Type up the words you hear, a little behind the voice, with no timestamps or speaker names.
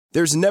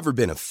There's never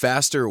been a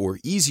faster or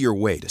easier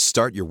way to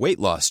start your weight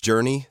loss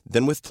journey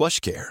than with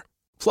PlushCare.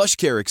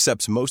 PlushCare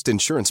accepts most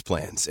insurance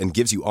plans and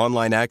gives you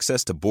online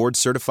access to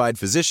board-certified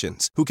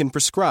physicians who can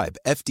prescribe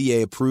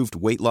FDA-approved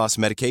weight loss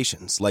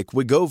medications like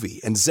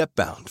Wegovy and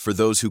Zepbound for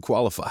those who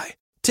qualify.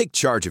 Take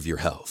charge of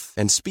your health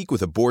and speak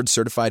with a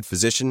board-certified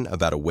physician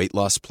about a weight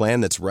loss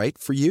plan that's right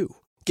for you.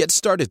 Get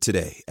started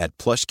today at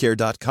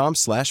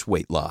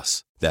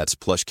plushcare.com/weightloss. That's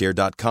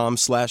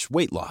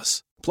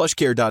plushcare.com/weightloss.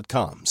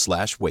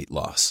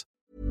 plushcare.com/weightloss.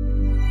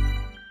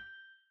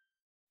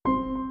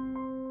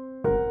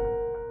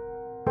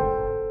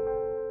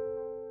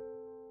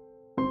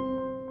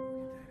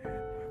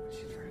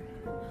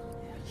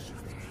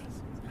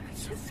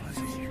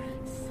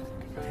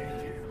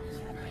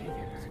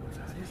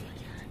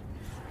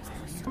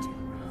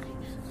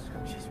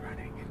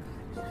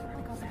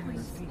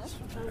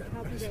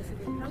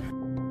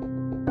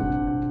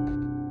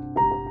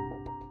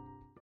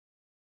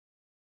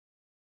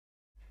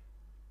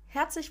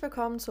 Herzlich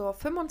willkommen zur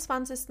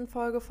 25.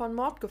 Folge von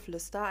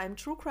Mordgeflüster, einem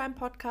True Crime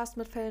Podcast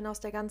mit Fällen aus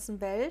der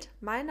ganzen Welt.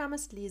 Mein Name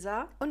ist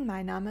Lisa. Und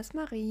mein Name ist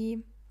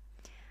Marie.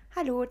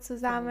 Hallo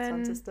zusammen.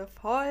 25.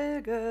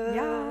 Folge.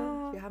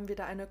 Ja. Wir haben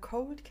wieder eine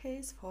Cold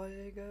Case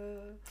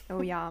Folge.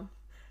 Oh ja.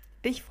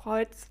 Dich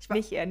freut's,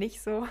 mich eher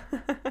nicht so.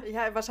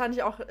 Ja,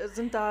 wahrscheinlich auch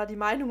sind da die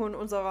Meinungen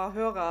unserer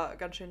Hörer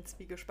ganz schön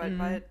zwiegespalten,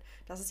 weil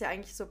das ist ja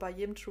eigentlich so bei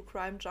jedem True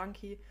Crime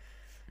Junkie.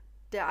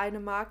 Der eine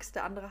mag's,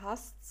 der andere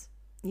hasst's.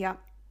 Ja.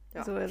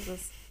 So ist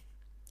es.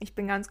 Ich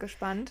bin ganz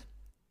gespannt.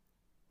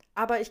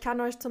 Aber ich kann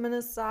euch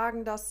zumindest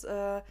sagen, dass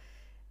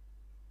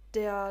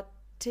der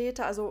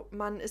Täter, also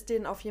man ist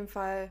denen auf jeden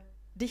Fall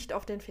dicht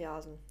auf den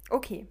Fersen.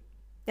 Okay.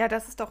 Ja,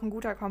 das ist doch ein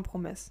guter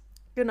Kompromiss.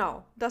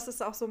 Genau, das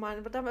ist auch so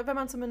wenn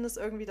man zumindest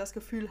irgendwie das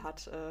Gefühl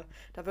hat,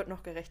 da wird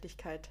noch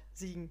Gerechtigkeit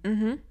siegen.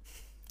 Mhm.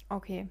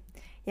 Okay.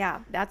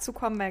 Ja, dazu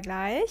kommen wir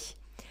gleich.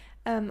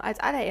 Als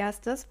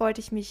allererstes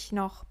wollte ich mich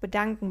noch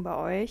bedanken bei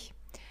euch.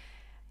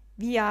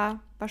 Wie ja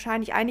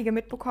wahrscheinlich einige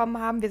mitbekommen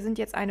haben, wir sind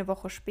jetzt eine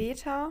Woche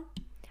später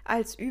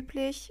als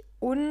üblich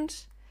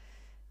und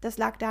das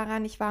lag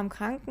daran, ich war im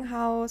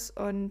Krankenhaus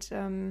und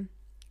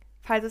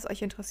falls es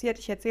euch interessiert,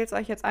 ich erzähle es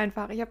euch jetzt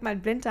einfach, ich habe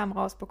meinen Blinddarm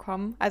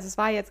rausbekommen. Also es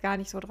war jetzt gar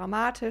nicht so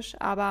dramatisch,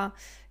 aber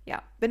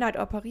ja, bin halt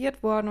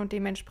operiert worden und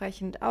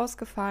dementsprechend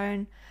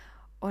ausgefallen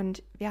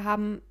und wir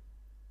haben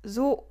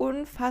so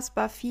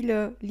unfassbar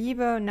viele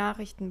liebe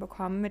Nachrichten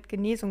bekommen mit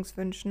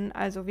Genesungswünschen.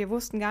 Also wir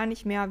wussten gar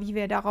nicht mehr, wie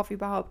wir darauf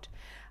überhaupt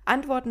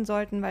antworten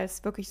sollten, weil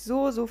es wirklich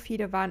so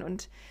viele waren.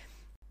 Und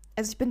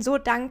also ich bin so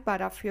dankbar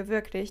dafür,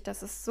 wirklich.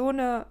 Das ist so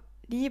eine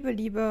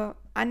liebe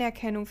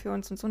Anerkennung für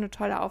uns und so eine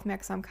tolle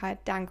Aufmerksamkeit.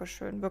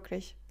 Dankeschön,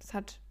 wirklich. Das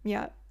hat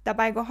mir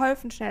dabei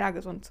geholfen, schneller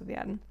gesund zu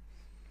werden.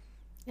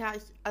 Ja,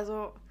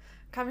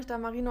 kann mich da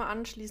Marino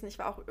anschließen. Ich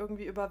war auch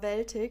irgendwie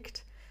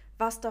überwältigt,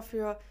 was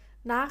dafür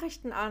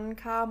Nachrichten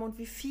ankamen und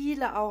wie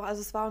viele auch, also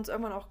es war uns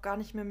irgendwann auch gar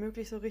nicht mehr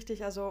möglich so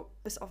richtig, also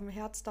bis auf dem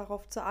Herz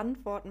darauf zu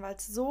antworten, weil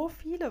es so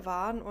viele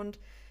waren und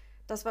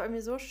das war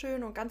irgendwie so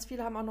schön und ganz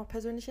viele haben auch noch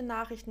persönliche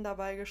Nachrichten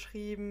dabei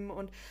geschrieben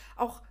und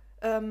auch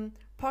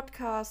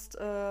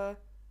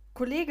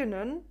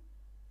Podcast-Kolleginnen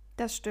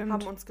das stimmt.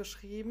 haben uns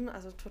geschrieben,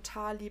 also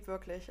total lieb,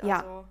 wirklich.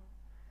 Ja. Also.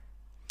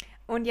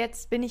 Und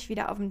jetzt bin ich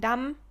wieder auf dem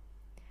Damm,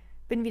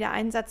 bin wieder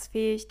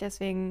einsatzfähig,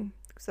 deswegen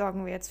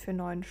sorgen wir jetzt für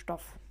neuen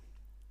Stoff.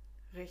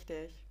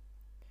 Richtig.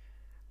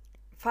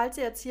 Falls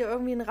ihr jetzt hier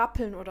irgendwie ein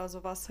Rappeln oder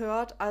sowas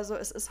hört, also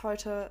es ist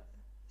heute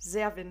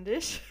sehr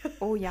windig.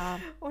 Oh ja.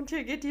 Und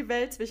hier geht die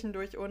Welt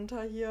zwischendurch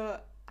unter.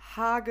 Hier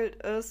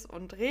hagelt es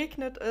und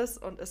regnet es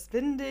und ist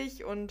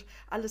windig und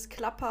alles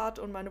klappert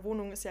und meine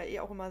Wohnung ist ja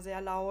auch immer sehr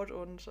laut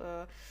und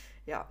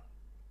ja.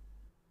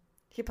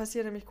 Hier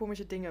passieren nämlich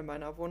komische Dinge in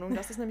meiner Wohnung.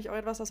 Das ist nämlich auch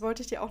etwas, das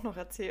wollte ich dir auch noch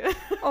erzählen.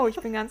 Oh,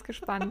 ich bin ganz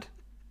gespannt.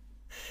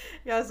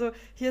 Ja, also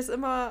hier ist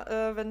immer,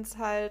 wenn es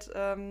halt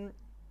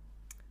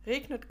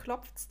regnet,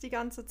 klopft es die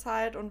ganze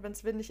Zeit und wenn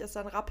es windig ist,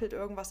 dann rappelt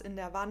irgendwas in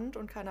der Wand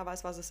und keiner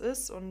weiß, was es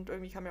ist und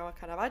irgendwie kann mir auch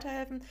keiner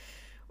weiterhelfen.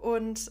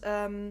 Und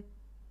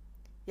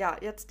ja,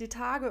 jetzt die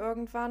Tage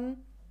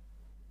irgendwann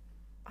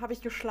habe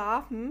ich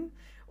geschlafen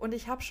und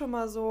ich habe schon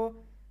mal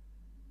so,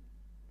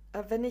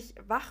 wenn ich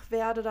wach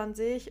werde, dann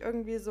sehe ich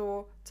irgendwie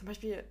so, zum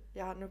Beispiel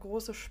ja eine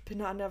große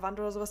Spinne an der Wand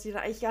oder sowas, die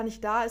dann eigentlich gar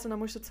nicht da ist und dann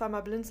muss ich so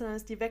zweimal blinzeln, dann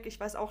ist die weg. Ich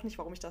weiß auch nicht,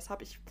 warum ich das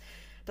habe.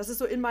 Das ist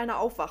so in meiner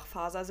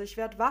Aufwachphase. Also ich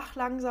werde wach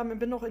langsam,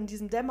 bin noch in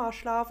diesem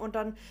Dämmerschlaf und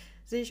dann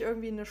sehe ich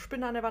irgendwie eine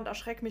Spinne an der Wand,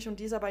 erschreckt mich und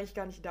die ist aber eigentlich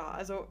gar nicht da.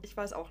 Also ich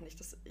weiß auch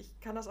nicht. Ich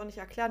kann das auch nicht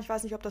erklären. Ich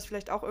weiß nicht, ob das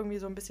vielleicht auch irgendwie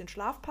so ein bisschen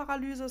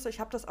Schlafparalyse ist. Ich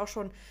habe das auch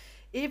schon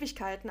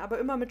Ewigkeiten, aber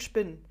immer mit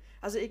Spinnen.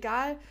 Also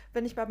egal,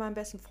 wenn ich bei meinem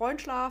besten Freund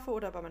schlafe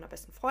oder bei meiner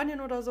besten Freundin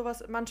oder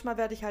sowas, manchmal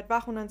werde ich halt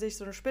wach und dann sehe ich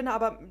so eine Spinne,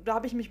 aber da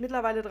habe ich mich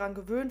mittlerweile dran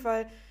gewöhnt,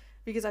 weil,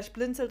 wie gesagt, ich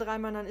blinzel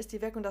dreimal, dann ist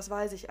die weg und das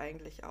weiß ich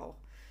eigentlich auch.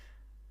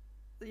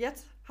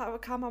 Jetzt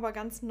kam aber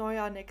ganz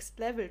neuer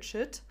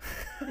Next-Level-Shit.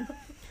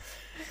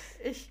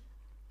 Ich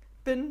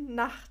bin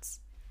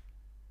nachts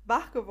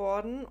wach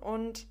geworden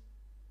und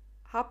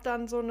habe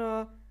dann so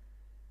eine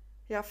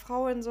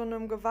Frau in so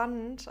einem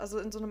Gewand, also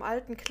in so einem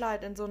alten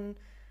Kleid, in so einem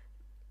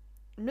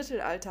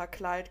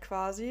Mittelalterkleid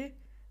quasi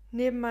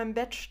neben meinem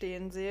Bett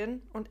stehen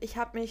sehen und ich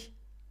habe mich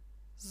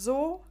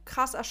so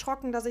krass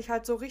erschrocken, dass ich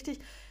halt so richtig,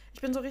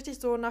 ich bin so richtig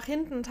so nach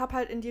hinten und habe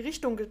halt in die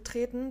Richtung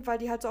getreten, weil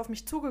die halt so auf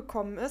mich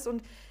zugekommen ist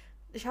und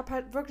ich habe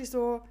halt wirklich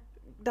so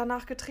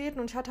danach getreten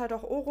und ich hatte halt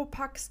auch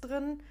Oropax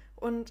drin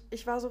und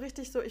ich war so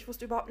richtig so, ich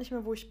wusste überhaupt nicht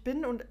mehr, wo ich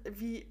bin und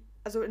wie,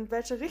 also in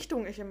welche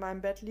Richtung ich in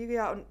meinem Bett liege,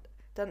 ja, und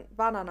dann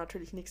war da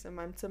natürlich nichts in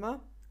meinem Zimmer.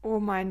 Oh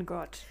mein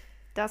Gott.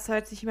 Das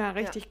hört sich mal Ja,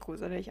 richtig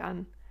gruselig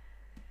an.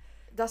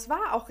 das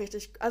war auch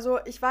richtig, also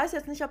ich weiß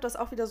jetzt nicht, ob das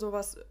auch wieder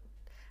sowas,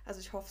 also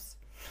ich hoffe es,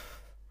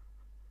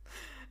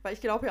 weil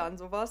ich glaube ja an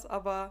sowas,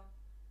 aber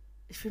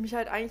ich fühle mich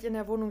halt eigentlich in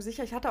der Wohnung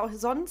sicher. Ich hatte auch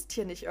sonst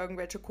hier nicht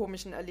irgendwelche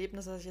komischen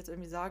Erlebnisse, dass ich jetzt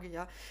irgendwie sage,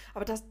 ja.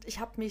 Aber ich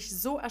habe mich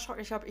so erschrocken.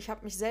 Ich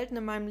hab mich selten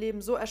in meinem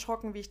Leben so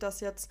erschrocken, wie ich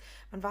das jetzt.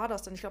 Wann war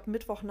das denn? Ich glaube,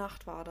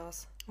 Mittwochnacht war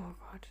das. Oh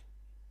Gott.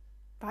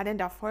 War denn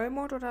da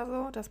Vollmond oder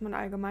so, dass man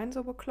allgemein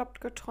so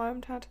bekloppt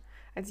geträumt hat?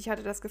 Also ich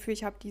hatte das Gefühl,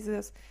 ich habe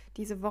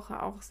diese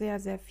Woche auch sehr,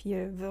 sehr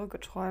viel wirr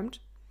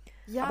geträumt.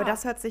 Aber Ja,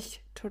 das hört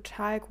sich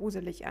total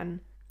gruselig an.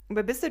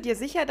 Aber bist du dir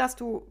sicher, dass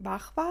du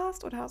wach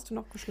warst oder hast du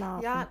noch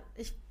geschlafen? ja,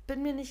 ich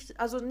bin mir nicht,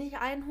 also nicht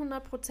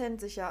 100%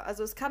 sicher.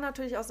 Also es kann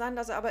natürlich auch sein,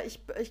 aber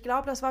ich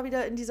glaube, das war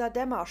wieder in dieser Mhm.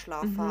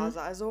 Dämmerschlafphase.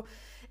 Also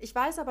ich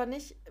weiß aber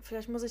nicht,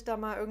 vielleicht muss ich da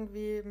mal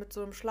irgendwie mit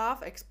so einem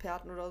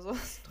Schlafexperten oder so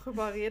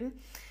drüber reden.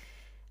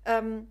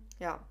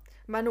 Ja,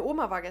 meine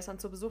Oma war gestern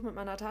zu Besuch mit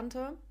meiner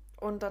Tante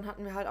und dann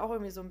hatten wir halt auch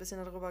irgendwie so ein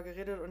bisschen darüber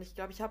geredet und ich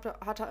glaube,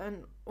 hatte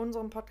in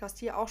unserem Podcast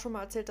hier auch schon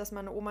mal erzählt, dass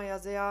meine Oma ja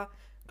sehr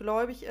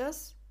gläubig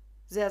ist,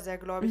 sehr, sehr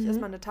gläubig ist,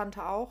 Mhm. meine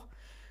Tante auch.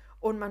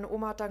 Und meine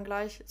Oma hat dann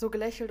gleich so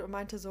gelächelt und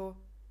meinte so,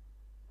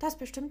 das ist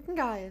bestimmt ein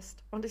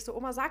Geist. Und ich so,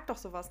 Oma, sag doch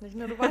sowas nicht,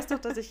 ne? Du weißt doch,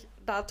 dass ich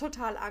da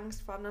total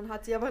Angst vor. Und dann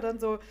hat sie aber dann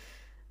so,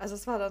 also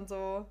es war dann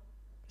so ein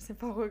bisschen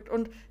verrückt.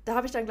 Und da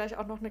habe ich dann gleich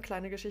auch noch eine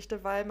kleine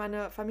Geschichte, weil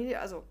meine Familie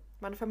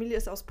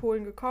ist aus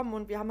Polen gekommen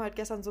und wir haben halt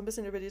gestern so ein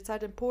bisschen über die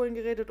Zeit in Polen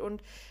geredet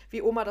und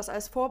wie Oma das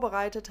alles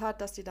vorbereitet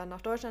hat, dass die dann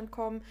nach Deutschland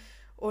kommen.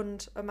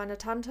 Und meine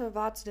Tante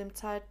war zu dem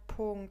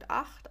Zeitpunkt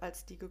 8,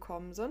 als die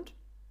gekommen sind.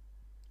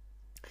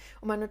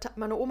 Und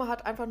meine Oma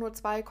hat einfach nur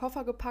 2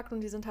 Koffer gepackt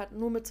und die sind halt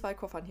nur mit 2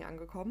 Koffern hier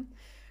angekommen.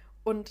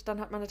 Und dann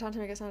hat meine Tante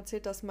mir gestern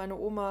erzählt, dass meine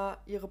Oma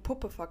ihre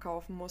Puppe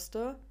verkaufen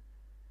musste.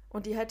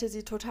 Und die hätte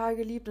sie total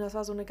geliebt. Und das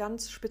war so eine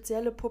ganz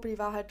spezielle Puppe. Die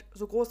war halt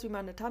so groß wie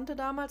meine Tante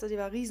damals. Also die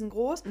war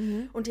riesengroß.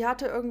 Mhm. Und die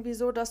hatte irgendwie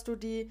so, dass du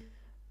die,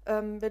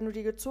 wenn du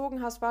die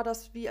gezogen hast, war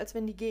das wie, als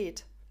wenn die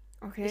geht.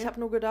 Ich Okay. habe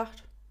nur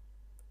gedacht,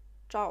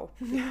 ciao,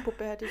 die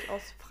Puppe hätte ich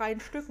aus freien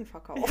Stücken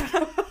verkauft.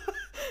 Ja.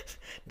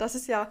 Das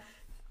ist ja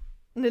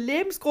eine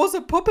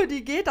lebensgroße Puppe,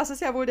 die geht, das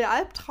ist ja wohl der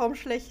Albtraum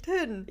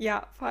schlechthin.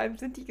 Ja, vor allem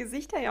sind die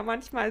Gesichter ja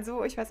manchmal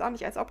so, ich weiß auch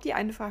nicht, als ob die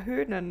einen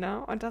verhöhnen,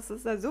 ne? Und dass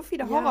es da so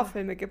viele Ja,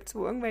 Horrorfilme gibt,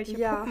 wo irgendwelche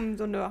ja, Puppen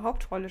so eine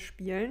Hauptrolle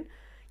spielen.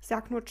 Ich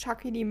sag nur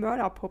Chucky die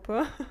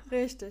Mörderpuppe.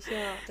 richtig, ja,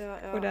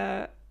 ja, ja.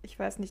 Oder ich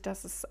weiß nicht,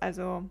 das ist,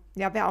 also,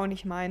 ja, wäre auch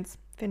nicht meins.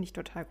 Finde ich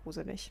total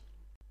gruselig.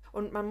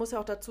 Und man muss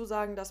ja auch dazu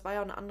sagen, das war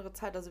ja eine andere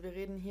Zeit. Also wir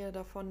reden hier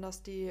davon,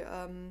 dass die,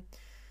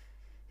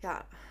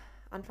 ja,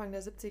 Anfang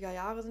der 70er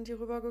Jahre sind die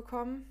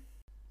rübergekommen.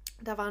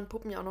 Da waren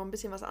Puppen ja auch noch ein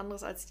bisschen was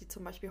anderes, als die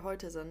zum Beispiel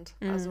heute sind.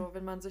 Mhm. Also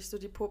wenn man sich so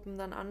die Puppen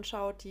dann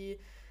anschaut, die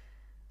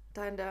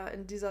da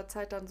in dieser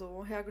Zeit dann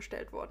so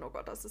hergestellt wurden. Oh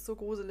Gott, das ist so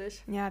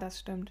gruselig. Ja, das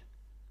stimmt.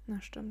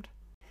 Das stimmt.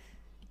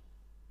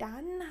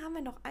 Dann haben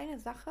wir noch eine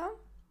Sache,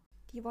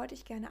 die wollte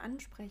ich gerne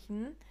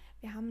ansprechen.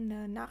 Wir haben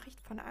eine Nachricht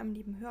von einem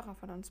lieben Hörer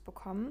von uns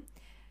bekommen,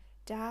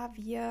 da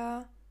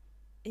wir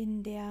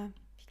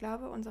ich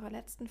glaube, unserer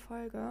letzten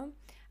Folge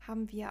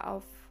haben wir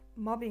auf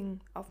Mobbing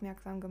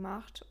aufmerksam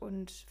gemacht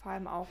und vor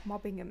allem auch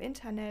Mobbing im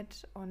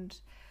Internet.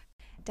 Und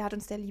da hat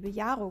uns der liebe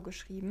Jaro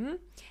geschrieben.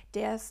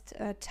 Der ist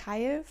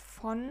Teil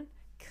von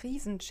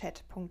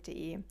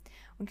krisenchat.de.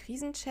 Und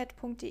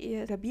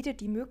krisenchat.de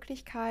bietet die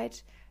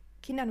Möglichkeit,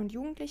 Kindern und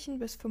Jugendlichen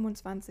bis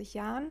 25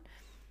 Jahren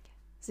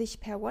sich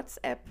per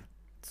WhatsApp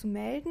zu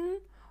melden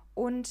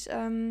und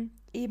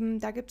eben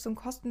da gibt es so ein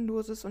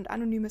kostenloses und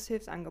anonymes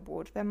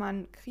Hilfsangebot, wenn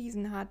man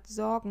Krisen hat,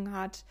 Sorgen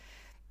hat,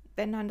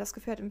 wenn dann das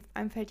Gefühl hat,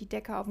 einem fällt die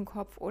Decke auf den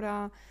Kopf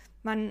oder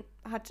man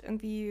hat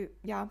irgendwie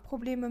ja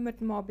Probleme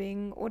mit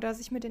Mobbing oder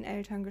sich mit den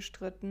Eltern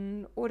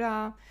gestritten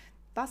oder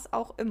was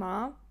auch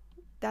immer.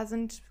 Da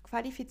sind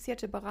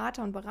qualifizierte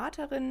Berater und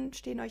Beraterinnen,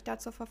 stehen euch da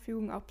zur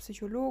Verfügung, auch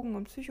Psychologen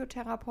und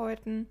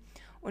Psychotherapeuten.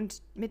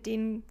 Und mit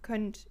denen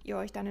könnt ihr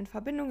euch dann in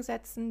Verbindung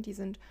setzen. Die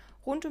sind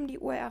rund um die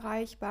Uhr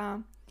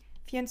erreichbar,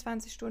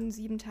 24 Stunden,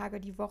 7 Tage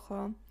die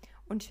Woche.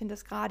 Und ich finde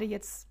das gerade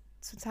jetzt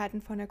zu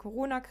Zeiten von der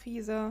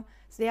Corona-Krise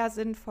sehr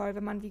sinnvoll,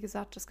 wenn man, wie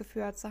gesagt, das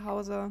Gefühl hat, zu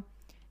Hause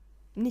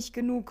nicht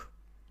genug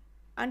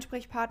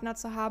Ansprechpartner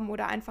zu haben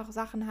oder einfach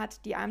Sachen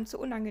hat, die einem zu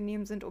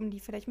unangenehm sind, um die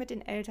vielleicht mit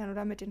den Eltern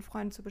oder mit den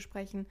Freunden zu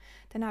besprechen,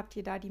 dann habt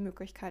ihr da die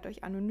Möglichkeit,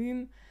 euch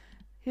anonym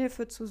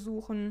Hilfe zu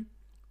suchen.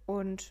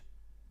 Und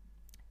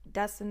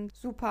das sind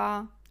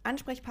super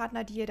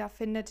Ansprechpartner, die ihr da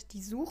findet.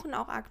 Die suchen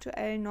auch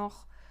aktuell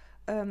noch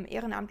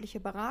ehrenamtliche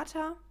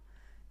Berater.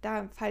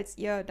 Da, falls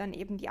ihr dann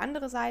eben die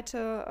andere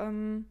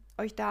Seite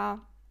euch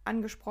da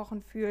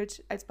angesprochen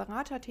fühlt, als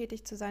Berater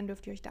tätig zu sein,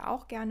 dürft ihr euch da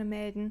auch gerne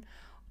melden.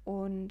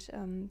 Und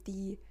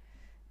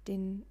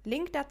den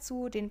Link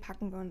dazu, den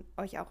packen wir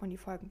euch auch in die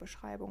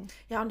Folgenbeschreibung.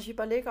 Ja, und ich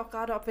überlege auch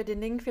gerade, ob wir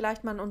den Link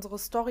vielleicht mal in unsere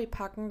Story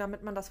packen,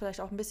 damit man das vielleicht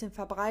auch ein bisschen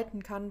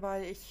verbreiten kann,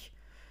 weil ich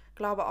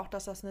glaube auch,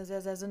 dass das eine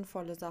sehr, sehr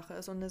sinnvolle Sache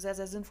ist und eine sehr,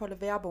 sehr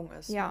sinnvolle Werbung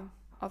ist. Ja, ne?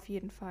 auf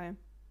jeden Fall.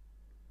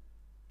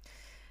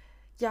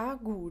 Ja,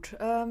 gut.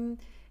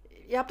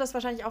 Ihr habt das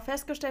wahrscheinlich auch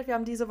festgestellt, wir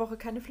haben diese Woche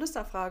keine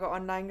Flüsterfrage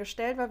online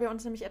gestellt, weil wir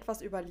uns nämlich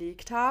etwas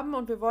überlegt haben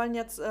und wir wollen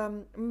jetzt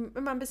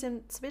immer ein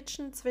bisschen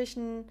switchen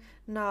zwischen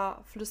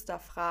einer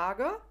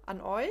Flüsterfrage an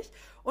euch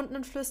und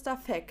einem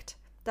Flüsterfact.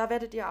 Da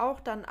werdet ihr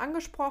auch dann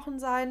angesprochen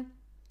sein,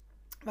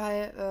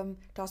 weil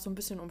da es so ein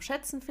bisschen um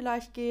Schätzen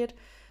vielleicht geht.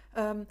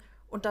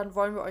 Und dann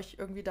wollen wir euch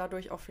irgendwie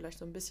dadurch auch vielleicht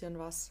so ein bisschen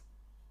was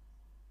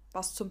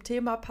zum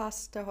Thema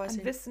passt, der An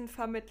häuslichen. Wissen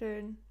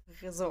vermitteln.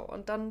 So,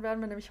 und dann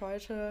werden wir nämlich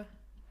heute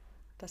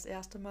das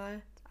erste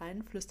Mal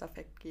einen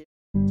Flüsterfact geben.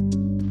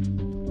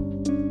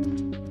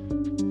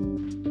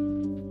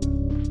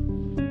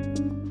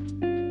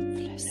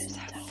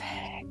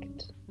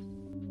 Flüsterfact.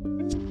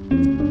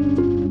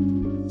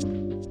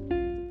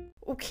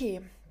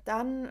 Okay,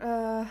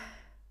 dann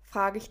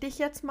frage ich dich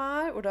jetzt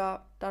mal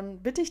oder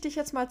dann bitte ich dich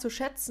jetzt mal zu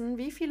schätzen,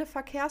 wie viele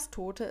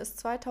Verkehrstote es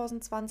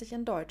 2020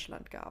 in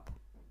Deutschland gab.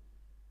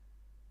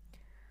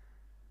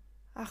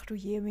 Ach du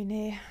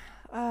Jemine.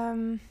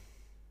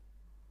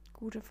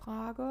 Gute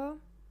Frage.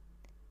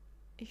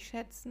 Ich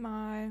schätze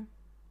mal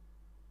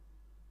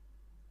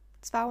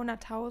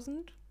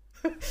 200.000.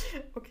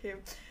 Okay,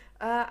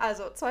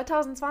 also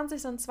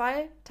 2020 sind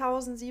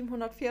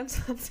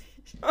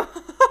 2724.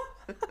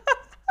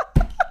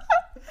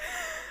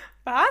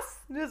 Was?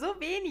 Nur so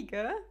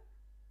wenige?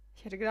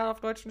 Ich hätte gedacht,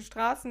 auf deutschen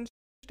Straßen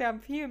sterben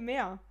viel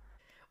mehr.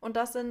 Und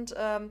das sind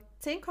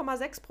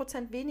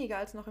 10,6% weniger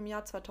als noch im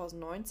Jahr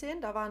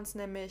 2019. Da waren es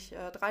nämlich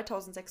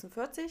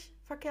 3046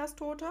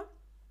 Verkehrstote.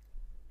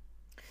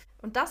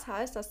 Und das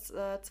heißt, dass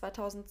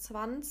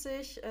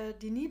 2020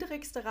 die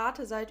niedrigste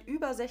Rate seit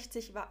über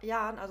 60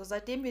 Jahren, also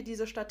seitdem wir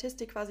diese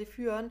Statistik quasi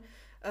führen,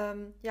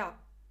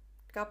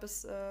 gab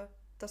es,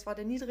 das war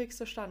der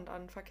niedrigste Stand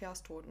an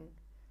Verkehrstoten.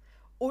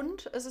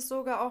 Und es ist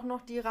sogar auch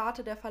noch die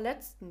Rate der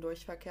Verletzten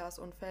durch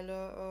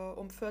Verkehrsunfälle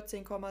um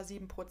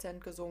 14,7%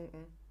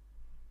 gesunken.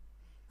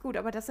 Gut,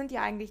 aber das sind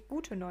ja eigentlich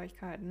gute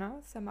Neuigkeiten, ne?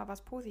 Das ist ja mal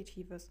was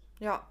Positives.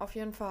 Ja, auf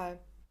jeden Fall.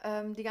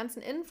 Die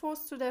ganzen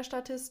Infos zu der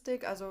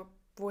Statistik, also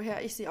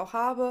woher ich sie auch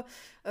habe,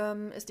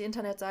 ist die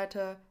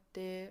Internetseite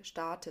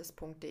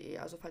destatis.de.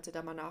 Also falls ihr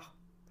da mal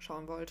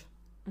nachschauen wollt.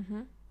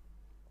 Mhm.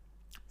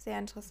 Sehr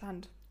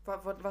interessant.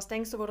 Was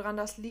denkst du, woran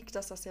das liegt,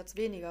 dass das jetzt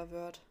weniger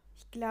wird?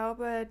 Ich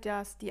glaube,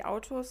 dass die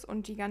Autos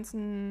und die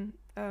ganzen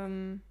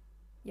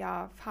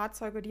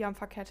Fahrzeuge, die am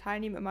Verkehr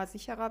teilnehmen, immer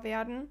sicherer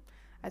werden.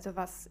 Also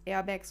was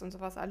Airbags und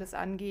sowas alles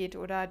angeht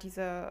oder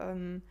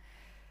diese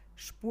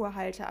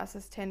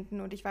Spurhalteassistenten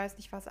und ich weiß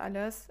nicht was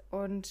alles.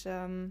 Und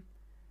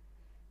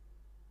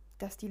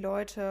dass die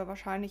Leute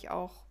wahrscheinlich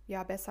auch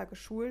besser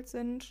geschult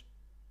sind.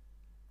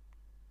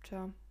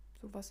 Tja,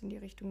 sowas in die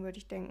Richtung würde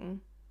ich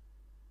denken.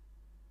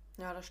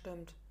 Ja, das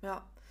stimmt.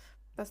 Ja.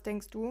 Was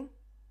denkst du?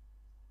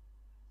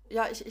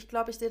 Ja, ich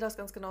glaube, ich sehe das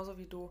ganz genauso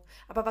wie du.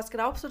 Aber was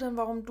glaubst du denn,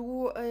 warum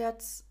du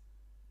jetzt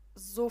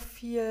so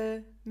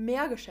viel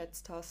mehr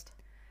geschätzt hast?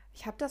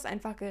 Ich habe das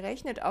einfach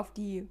gerechnet auf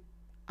die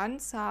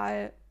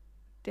Anzahl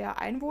der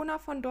Einwohner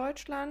von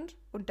Deutschland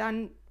und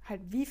dann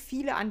halt, wie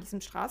viele an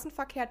diesem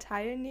Straßenverkehr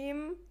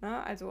teilnehmen,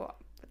 ne? Also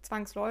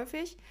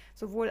zwangsläufig,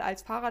 sowohl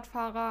als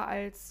Fahrradfahrer,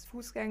 als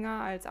Fußgänger,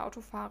 als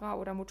Autofahrer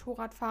oder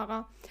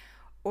Motorradfahrer.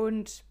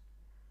 Und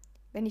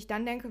wenn ich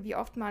dann denke, wie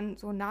oft man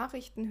so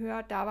Nachrichten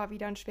hört, da war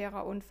wieder ein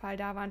schwerer Unfall,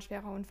 da war ein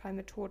schwerer Unfall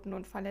mit Toten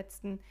und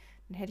Verletzten,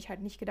 dann hätte ich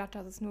halt nicht gedacht,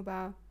 dass es nur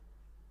bei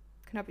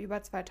knapp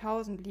über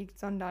 2000 liegt,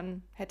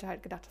 sondern hätte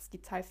halt gedacht, dass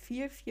die Zahl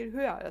viel, viel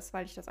höher ist,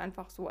 weil ich das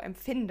einfach so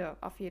empfinde,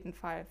 auf jeden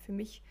Fall. Für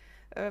mich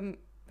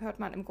hört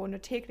man im Grunde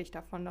täglich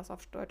davon, dass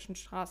auf deutschen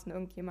Straßen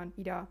irgendjemand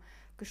wieder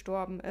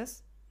gestorben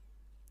ist.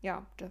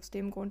 Ja, aus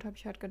dem Grund habe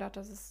ich halt gedacht,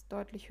 dass es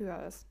deutlich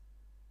höher ist.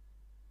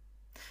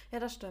 Ja,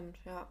 das stimmt,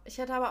 ja. Ich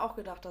hätte aber auch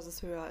gedacht, dass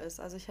es höher ist.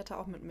 Also ich hätte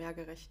auch mit mehr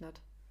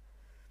gerechnet.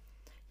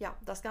 Ja,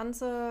 das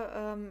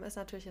Ganze ist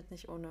natürlich jetzt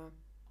nicht ohne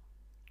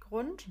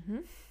Grund.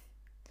 Mhm.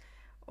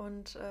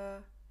 Und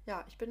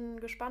ich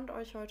bin gespannt,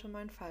 euch heute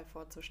meinen Fall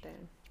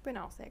vorzustellen. Ich bin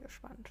auch sehr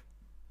gespannt.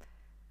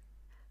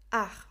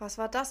 Ach, was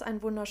war das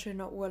ein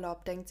wunderschöner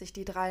Urlaub, denkt sich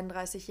die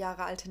 33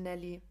 Jahre alte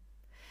Nelly.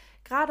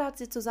 Gerade hat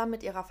sie zusammen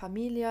mit ihrer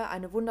Familie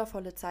eine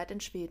wundervolle Zeit in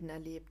Schweden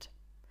erlebt.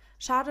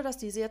 Schade, dass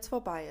diese jetzt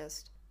vorbei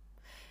ist.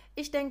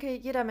 Ich denke,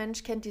 jeder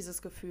Mensch kennt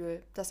dieses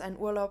Gefühl, dass ein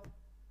Urlaub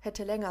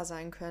hätte länger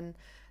sein können.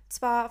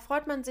 Zwar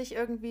freut man sich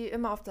irgendwie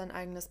immer auf sein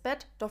eigenes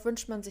Bett, doch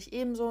wünscht man sich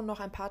ebenso,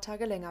 noch ein paar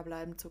Tage länger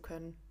bleiben zu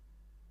können.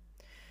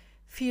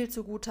 Viel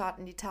zu gut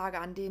taten die Tage,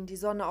 an denen die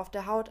Sonne auf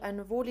der Haut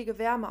eine wohlige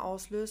Wärme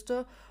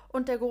auslöste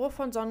und der Geruch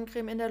von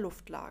Sonnencreme in der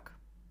Luft lag.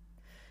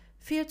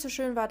 Viel zu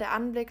schön war der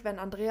Anblick, wenn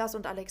Andreas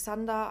und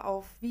Alexander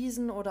auf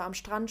Wiesen oder am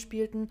Strand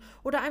spielten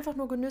oder einfach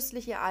nur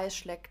genüsslich ihr Eis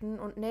schleckten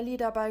und Nelly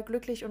dabei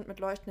glücklich und mit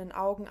leuchtenden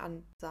Augen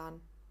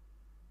ansahen.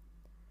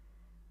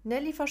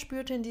 Nelly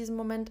verspürte in diesem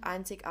Moment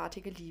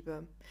einzigartige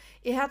Liebe.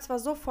 Ihr Herz war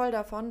so voll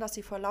davon, dass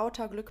sie vor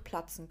lauter Glück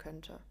platzen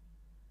könnte.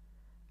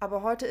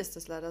 Aber heute ist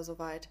es leider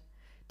soweit.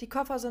 Die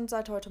Koffer sind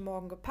seit heute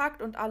Morgen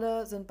gepackt und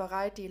alle sind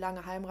bereit, die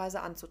lange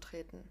Heimreise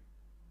anzutreten.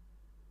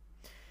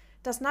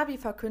 Das Navi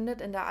verkündet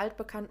in der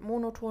altbekannten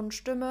monotonen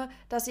Stimme,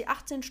 dass sie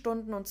 18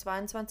 Stunden und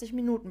 22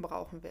 Minuten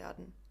brauchen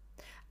werden.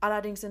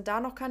 Allerdings sind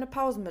da noch keine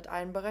Pausen mit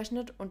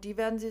einberechnet und die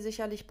werden sie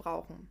sicherlich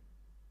brauchen.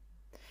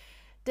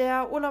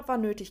 Der Urlaub war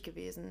nötig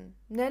gewesen.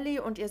 Nelly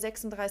und ihr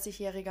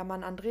 36-jähriger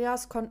Mann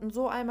Andreas konnten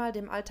so einmal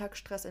dem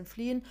Alltagsstress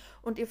entfliehen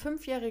und ihr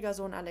 5-jähriger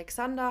Sohn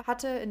Alexander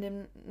hatte in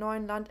dem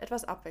neuen Land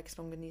etwas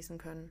Abwechslung genießen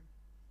können.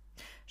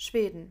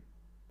 Schweden.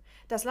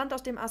 Das Land,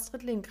 aus dem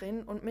Astrid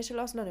Lindgren und Michel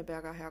aus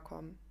Lönneberger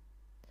herkommen.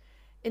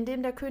 In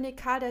dem der König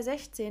Karl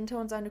XVI.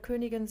 Und seine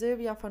Königin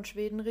Silvia von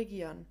Schweden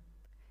regieren.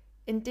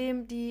 In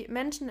dem die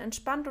Menschen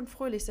entspannt und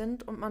fröhlich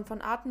sind und man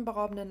von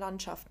atemberaubenden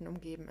Landschaften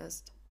umgeben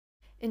ist.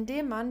 In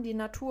dem man die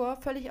Natur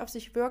völlig auf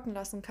sich wirken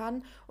lassen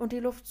kann und die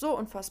Luft so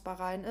unfassbar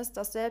rein ist,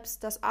 dass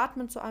selbst das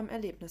Atmen zu einem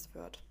Erlebnis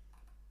wird.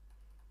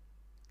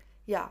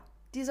 Ja,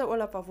 dieser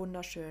Urlaub war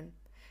wunderschön.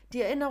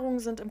 Die Erinnerungen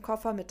sind im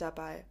Koffer mit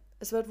dabei.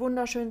 Es wird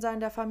wunderschön sein,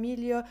 der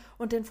Familie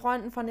und den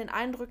Freunden von den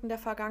Eindrücken der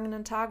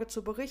vergangenen Tage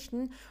zu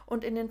berichten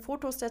und in den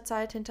Fotos der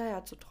Zeit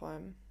hinterher zu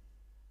träumen.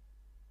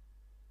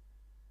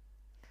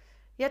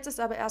 Jetzt ist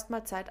aber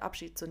erstmal Zeit,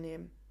 Abschied zu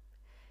nehmen.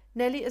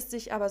 Nelly ist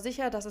sich aber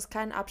sicher, dass es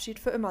kein Abschied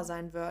für immer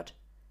sein wird.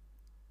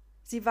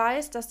 Sie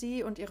weiß, dass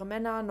sie und ihre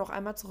Männer noch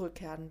einmal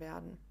zurückkehren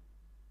werden.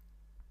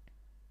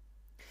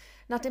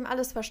 Nachdem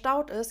alles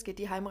verstaut ist, geht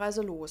die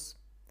Heimreise los.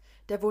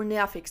 Der wohl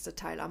nervigste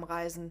Teil am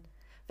Reisen.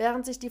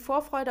 Während sich die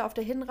Vorfreude auf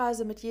der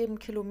Hinreise mit jedem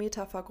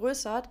Kilometer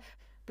vergrößert,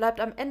 bleibt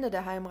am Ende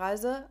der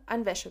Heimreise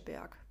ein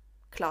Wäscheberg.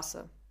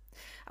 Klasse.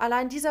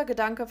 Allein dieser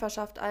Gedanke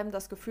verschafft einem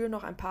das Gefühl,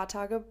 noch ein paar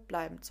Tage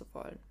bleiben zu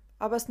wollen.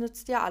 Aber es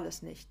nützt ja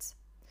alles nichts.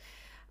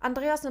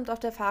 Andreas nimmt auf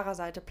der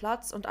Fahrerseite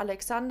Platz und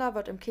Alexander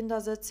wird im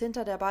Kindersitz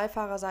hinter der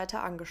Beifahrerseite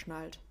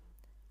angeschnallt.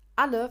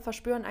 Alle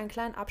verspüren einen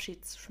kleinen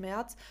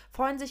Abschiedsschmerz,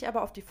 freuen sich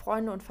aber auf die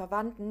Freunde und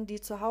Verwandten,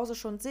 die zu Hause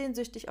schon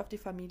sehnsüchtig auf die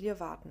Familie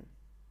warten.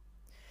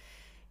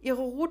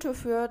 Ihre Route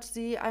führt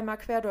sie einmal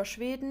quer durch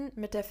Schweden,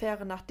 mit der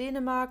Fähre nach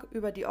Dänemark,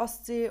 über die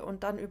Ostsee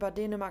und dann über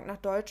Dänemark nach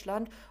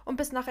Deutschland und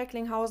bis nach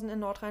Recklinghausen in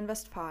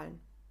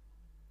Nordrhein-Westfalen.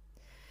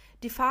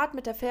 Die Fahrt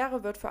mit der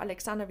Fähre wird für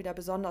Alexander wieder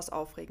besonders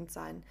aufregend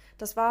sein.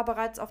 Das war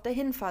bereits auf der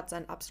Hinfahrt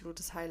sein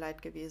absolutes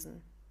Highlight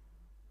gewesen.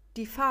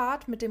 Die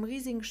Fahrt mit dem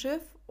riesigen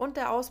Schiff und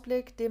der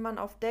Ausblick, den man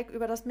auf Deck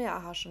über das Meer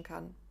erhaschen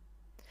kann.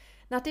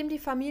 Nachdem die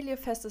Familie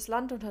festes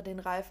Land unter den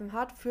Reifen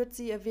hat, führt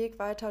sie ihr Weg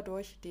weiter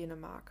durch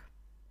Dänemark.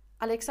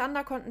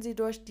 Alexander konnten sie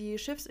durch die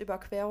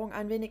Schiffsüberquerung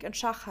ein wenig in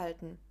Schach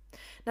halten.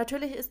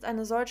 Natürlich ist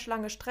eine solch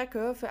lange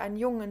Strecke für einen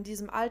Jungen in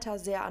diesem Alter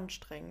sehr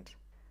anstrengend.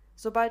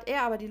 Sobald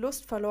er aber die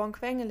Lust verloren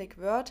quengelig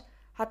wird,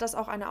 hat das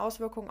auch eine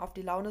Auswirkung auf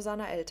die Laune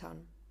seiner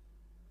Eltern.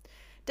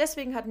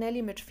 Deswegen hat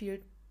Nelly mit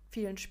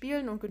vielen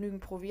Spielen und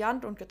genügend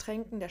Proviant und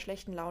Getränken der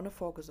schlechten Laune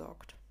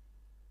vorgesorgt.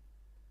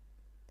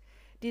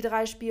 Die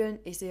 3 spielen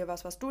Ich sehe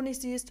was du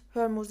nicht siehst,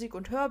 hören Musik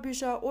und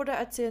Hörbücher oder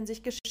erzählen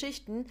sich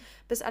Geschichten,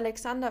 bis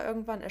Alexander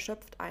irgendwann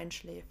erschöpft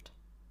einschläft.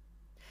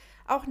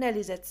 Auch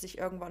Nelly setzt sich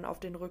irgendwann auf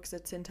den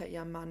Rücksitz hinter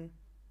ihrem Mann.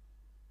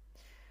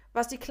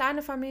 Was die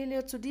kleine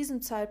Familie zu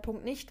diesem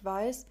Zeitpunkt nicht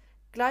weiß,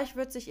 gleich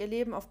wird sich ihr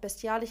Leben auf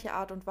bestialische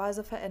Art und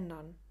Weise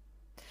verändern.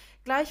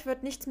 Gleich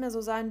wird nichts mehr so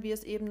sein, wie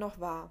es eben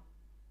noch war.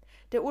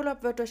 Der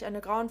Urlaub wird durch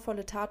eine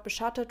grauenvolle Tat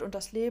beschattet und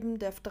das Leben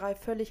der 3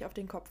 völlig auf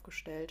den Kopf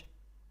gestellt.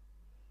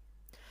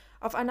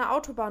 Auf einer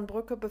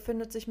Autobahnbrücke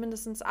befindet sich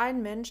mindestens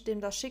ein Mensch,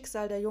 dem das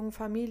Schicksal der jungen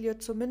Familie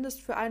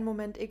zumindest für einen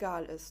Moment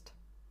egal ist.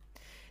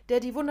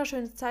 Der die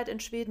wunderschöne Zeit in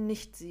Schweden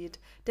nicht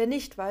sieht, der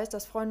nicht weiß,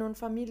 dass Freunde und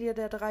Familie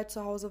der 3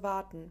 zu Hause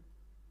warten.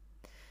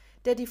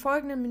 Der die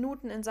folgenden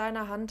Minuten in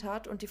seiner Hand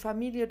hat und die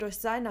Familie durch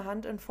seine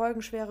Hand in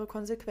folgenschwere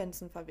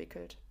Konsequenzen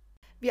verwickelt.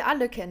 Wir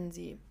alle kennen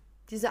sie,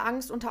 diese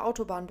Angst, unter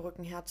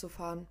Autobahnbrücken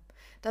herzufahren.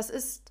 Das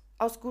ist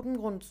aus gutem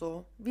Grund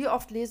so. Wie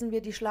oft lesen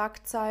wir die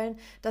Schlagzeilen,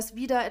 dass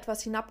wieder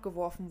etwas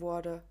hinabgeworfen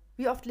wurde?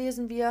 Wie oft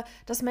lesen wir,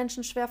 dass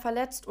Menschen schwer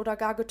verletzt oder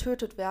gar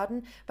getötet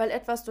werden, weil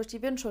etwas durch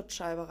die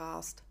Windschutzscheibe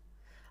rast?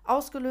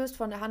 Ausgelöst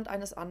von der Hand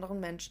eines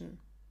anderen Menschen.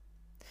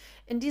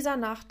 In dieser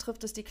Nacht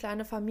trifft es die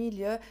kleine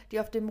Familie,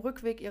 die auf dem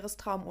Rückweg ihres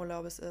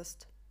Traumurlaubes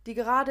ist, die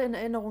gerade in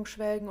Erinnerung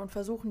schwelgen und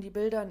versuchen, die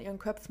Bilder in ihren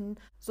Köpfen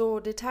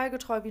so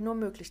detailgetreu wie nur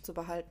möglich zu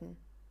behalten.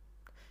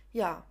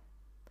 Ja,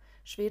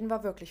 Schweden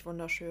war wirklich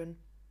wunderschön.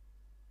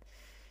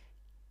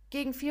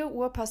 Gegen 4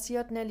 Uhr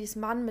passiert Nellys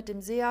Mann mit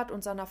dem Seat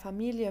und seiner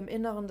Familie im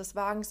Inneren des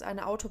Wagens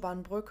eine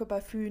Autobahnbrücke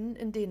bei Fyn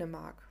in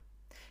Dänemark.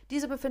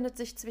 Diese befindet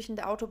sich zwischen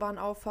der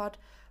Autobahnauffahrt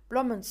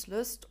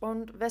Blommenslyst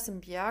und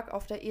Wessenbjerg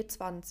auf der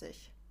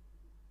E20.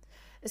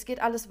 Es geht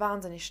alles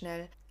wahnsinnig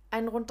schnell.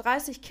 Ein rund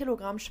 30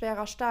 Kilogramm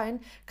schwerer Stein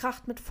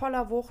kracht mit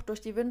voller Wucht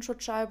durch die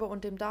Windschutzscheibe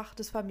und dem Dach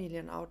des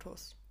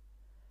Familienautos.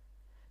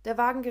 Der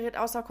Wagen gerät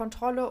außer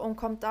Kontrolle und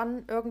kommt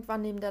dann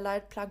irgendwann neben der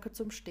Leitplanke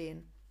zum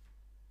Stehen.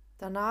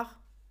 Danach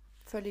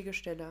völlige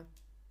Stille.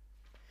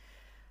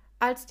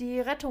 Als die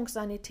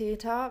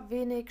Rettungssanitäter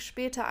wenig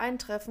später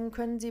eintreffen,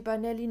 können sie bei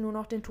Nelly nur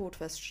noch den Tod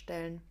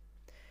feststellen.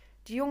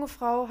 Die junge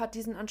Frau hat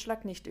diesen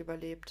Anschlag nicht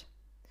überlebt.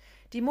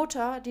 Die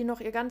Mutter, die noch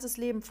ihr ganzes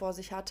Leben vor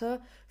sich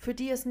hatte, für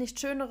die es nichts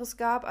Schöneres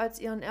gab, als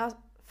ihren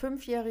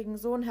 5-jährigen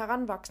Sohn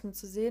heranwachsen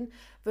zu sehen,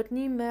 wird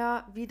nie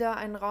mehr wieder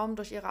einen Raum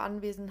durch ihre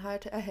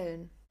Anwesenheit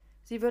erhellen.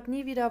 Sie wird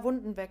nie wieder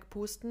Wunden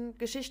wegpusten,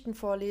 Geschichten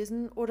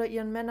vorlesen oder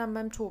ihren Männern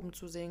beim Toben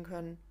zusehen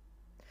können.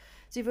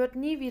 Sie wird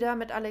nie wieder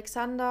mit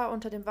Alexander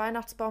unter dem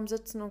Weihnachtsbaum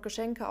sitzen und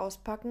Geschenke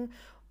auspacken,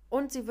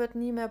 und sie wird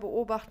nie mehr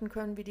beobachten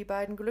können, wie die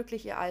beiden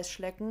glücklich ihr Eis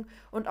schlecken,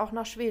 und auch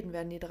nach Schweden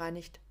werden die drei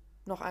nicht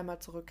noch einmal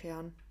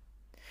zurückkehren.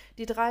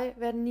 Die drei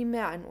werden nie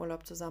mehr einen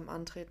Urlaub zusammen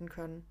antreten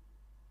können.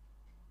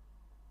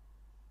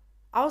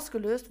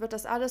 Ausgelöst wird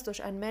das alles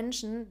durch einen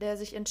Menschen, der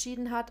sich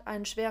entschieden hat,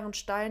 einen schweren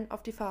Stein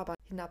auf die Fahrbahn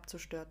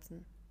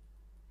hinabzustürzen.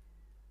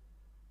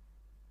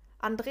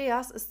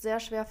 Andreas ist sehr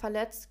schwer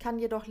verletzt, kann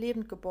jedoch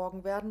lebend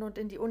geborgen werden und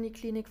in die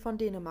Uniklinik von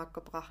Dänemark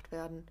gebracht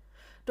werden.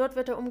 Dort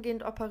wird er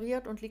umgehend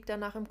operiert und liegt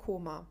danach im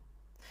Koma.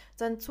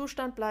 Sein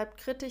Zustand bleibt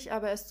kritisch,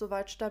 aber er ist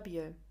soweit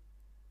stabil.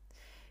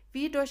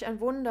 Wie durch ein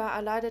Wunder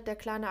erleidet der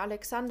kleine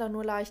Alexander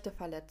nur leichte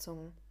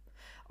Verletzungen.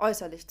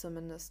 Äußerlich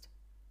zumindest.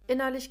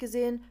 Innerlich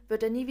gesehen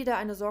wird er nie wieder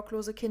eine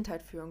sorglose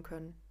Kindheit führen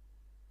können.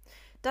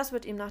 Das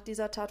wird ihm nach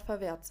dieser Tat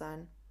verwehrt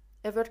sein.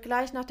 Er wird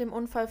gleich nach dem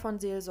Unfall von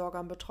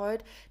Seelsorgern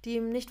betreut, die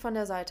ihm nicht von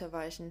der Seite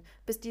weichen,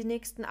 bis die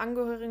nächsten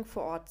Angehörigen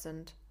vor Ort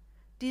sind.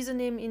 Diese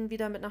nehmen ihn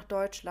wieder mit nach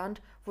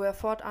Deutschland, wo er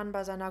fortan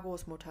bei seiner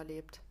Großmutter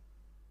lebt.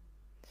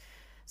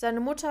 Seine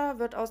Mutter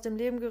wird aus dem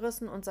Leben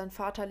gerissen und sein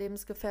Vater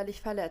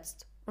lebensgefährlich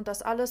verletzt. Und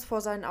das alles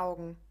vor seinen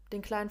Augen,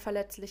 den kleinen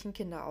verletzlichen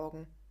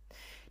Kinderaugen.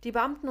 Die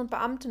Beamten und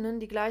Beamtinnen,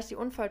 die gleich die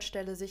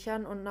Unfallstelle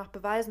sichern und nach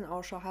Beweisen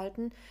Ausschau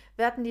halten,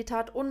 werten die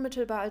Tat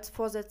unmittelbar als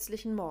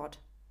vorsätzlichen Mord.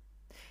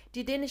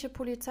 Die dänische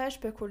Polizei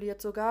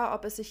spekuliert sogar,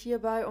 ob es sich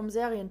hierbei um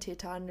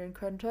Serientäter handeln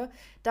könnte,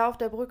 da auf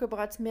der Brücke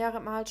bereits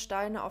mehrmals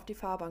Steine auf die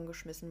Fahrbahn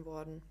geschmissen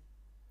wurden.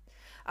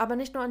 Aber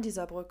nicht nur an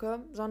dieser Brücke,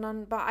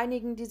 sondern bei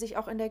einigen, die sich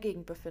auch in der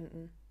Gegend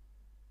befinden.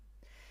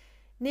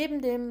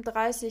 Neben dem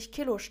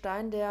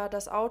 30-Kilo-Stein, der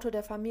das Auto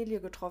der Familie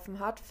getroffen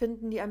hat,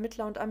 finden die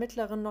Ermittler und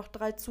Ermittlerinnen noch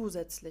 3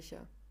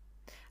 zusätzliche.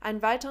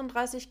 Einen weiteren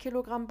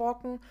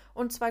 30-Kilogramm-Brocken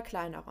und 2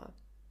 kleinere.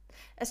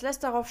 Es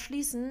lässt darauf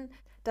schließen,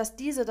 dass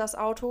diese das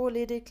Auto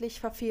lediglich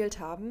verfehlt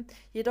haben,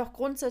 jedoch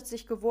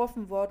grundsätzlich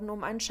geworfen wurden,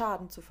 um einen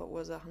Schaden zu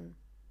verursachen.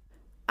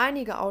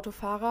 Einige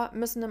Autofahrer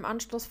müssen im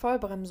Anschluss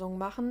Vollbremsung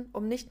machen,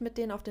 um nicht mit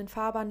den auf den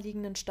Fahrbahn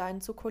liegenden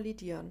Steinen zu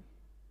kollidieren.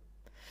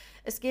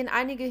 Es gehen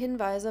einige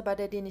Hinweise bei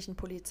der dänischen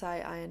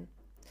Polizei ein.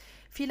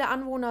 Viele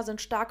Anwohner sind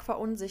stark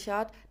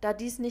verunsichert, da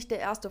dies nicht der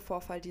erste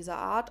Vorfall dieser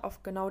Art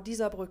auf genau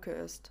dieser Brücke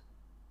ist.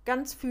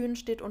 Ganz Fyn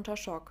steht unter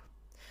Schock.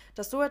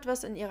 Dass so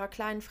etwas in ihrer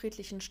kleinen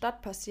friedlichen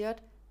Stadt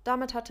passiert,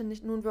 damit hatte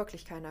nun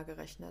wirklich keiner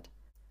gerechnet.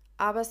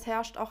 Aber es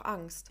herrscht auch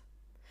Angst.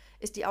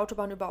 Ist die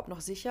Autobahn überhaupt noch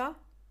sicher?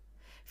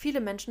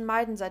 Viele Menschen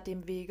meiden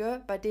seitdem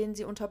Wege, bei denen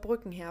sie unter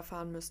Brücken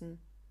herfahren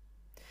müssen.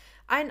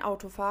 Ein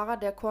Autofahrer,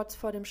 der kurz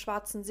vor dem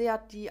Schwarzen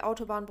Seat die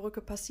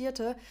Autobahnbrücke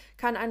passierte,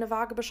 kann eine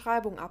vage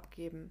Beschreibung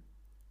abgeben.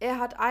 Er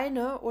hat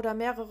eine oder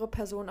mehrere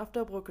Personen auf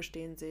der Brücke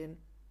stehen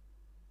sehen.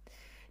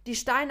 Die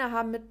Steine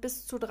haben mit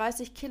bis zu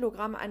 30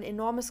 Kilogramm ein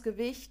enormes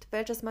Gewicht,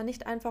 welches man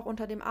nicht einfach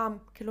unter dem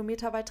Arm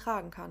kilometerweit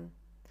tragen kann.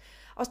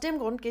 Aus dem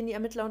Grund gehen die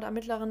Ermittler und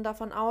Ermittlerinnen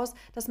davon aus,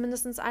 dass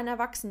mindestens ein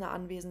Erwachsener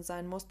anwesend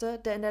sein musste,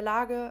 der in der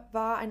Lage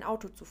war, ein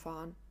Auto zu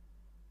fahren.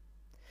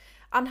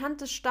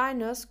 Anhand des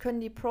Steines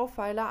können die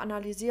Profiler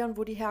analysieren,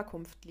 wo die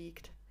Herkunft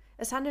liegt.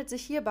 Es handelt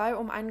sich hierbei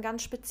um einen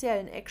ganz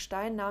speziellen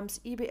Eckstein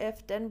namens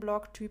IBF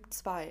Denblock Typ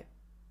 2.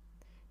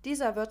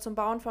 Dieser wird zum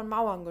Bauen von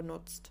Mauern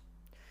genutzt.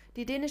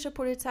 Die dänische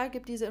Polizei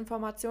gibt diese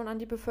Information an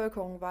die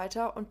Bevölkerung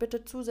weiter und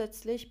bittet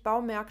zusätzlich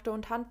Baumärkte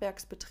und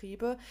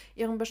Handwerksbetriebe,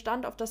 ihren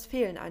Bestand auf das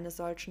Fehlen eines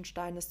solchen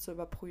Steines zu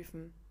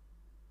überprüfen.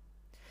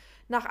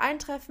 Nach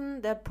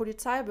Eintreffen der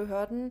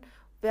Polizeibehörden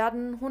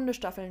werden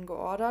Hundestaffeln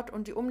geordert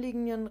und die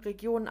umliegenden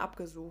Regionen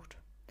abgesucht.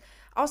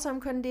 Außerdem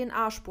können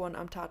DNA-Spuren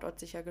am Tatort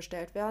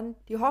sichergestellt werden,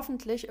 die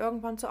hoffentlich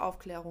irgendwann zur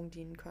Aufklärung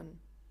dienen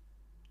können.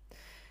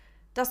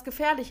 Das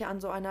Gefährliche an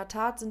so einer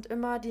Tat sind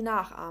immer die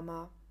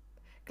Nachahmer.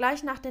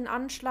 Gleich nach dem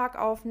Anschlag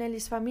auf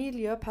Nellys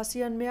Familie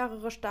passieren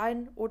mehrere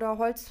Stein- oder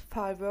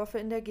Holzpfahlwürfe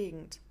in der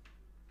Gegend.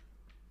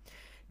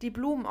 Die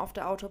Blumen auf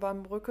der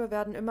Autobahnbrücke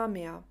werden immer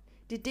mehr.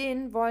 Die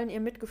Dänen wollen ihr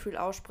Mitgefühl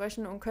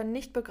aussprechen und können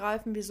nicht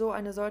begreifen, wieso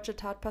eine solche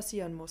Tat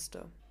passieren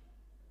musste.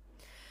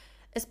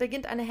 Es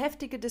beginnt eine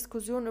heftige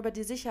Diskussion über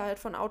die Sicherheit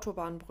von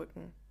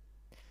Autobahnbrücken.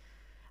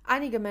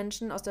 Einige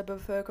Menschen aus der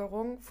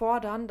Bevölkerung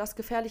fordern, dass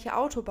gefährliche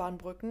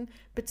Autobahnbrücken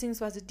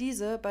bzw.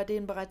 diese, bei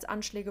denen bereits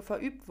Anschläge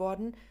verübt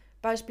wurden,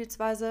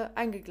 beispielsweise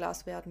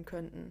eingeglast werden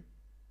könnten.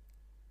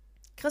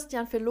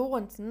 Christian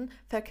Lorentzen,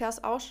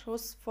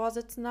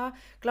 Verkehrsausschussvorsitzender,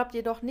 glaubt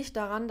jedoch nicht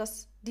daran,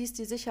 dass dies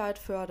die Sicherheit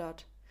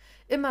fördert.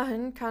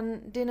 Immerhin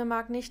kann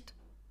Dänemark nicht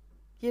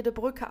jede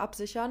Brücke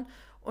absichern,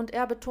 und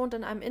er betont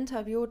in einem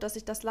Interview, dass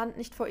sich das Land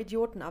nicht vor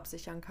Idioten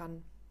absichern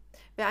kann.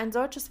 Wer ein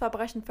solches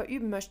Verbrechen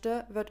verüben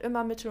möchte, wird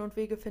immer Mittel und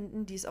Wege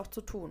finden, dies auch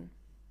zu tun.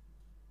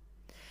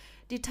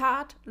 Die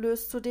Tat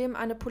löst zudem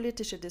eine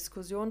politische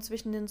Diskussion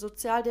zwischen den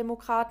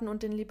Sozialdemokraten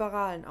und den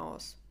Liberalen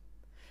aus.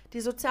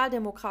 Die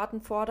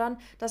Sozialdemokraten fordern,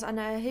 dass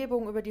eine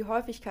Erhebung über die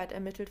Häufigkeit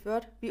ermittelt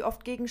wird, wie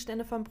oft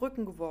Gegenstände von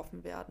Brücken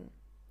geworfen werden.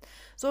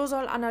 So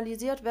soll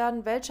analysiert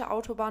werden, welche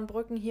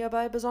Autobahnbrücken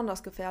hierbei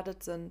besonders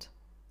gefährdet sind.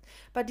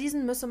 Bei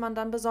diesen müsse man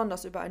dann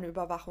besonders über eine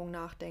Überwachung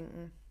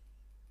nachdenken.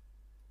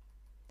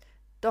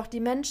 Doch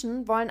die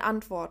Menschen wollen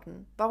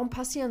Antworten. Warum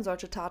passieren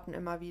solche Taten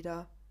immer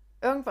wieder?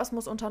 Irgendwas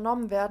muss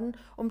unternommen werden,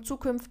 um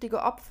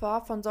zukünftige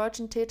Opfer von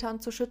solchen Tätern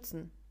zu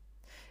schützen.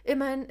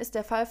 Immerhin ist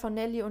der Fall von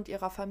Nelly und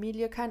ihrer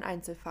Familie kein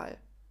Einzelfall.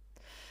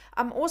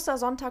 Am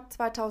Ostersonntag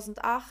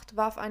 2008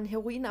 warf ein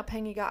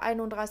heroinabhängiger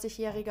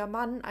 31-jähriger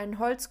Mann einen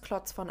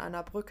Holzklotz von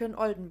einer Brücke in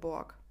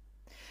Oldenburg.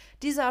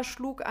 Dieser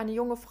erschlug eine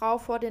junge Frau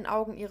vor den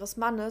Augen ihres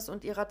Mannes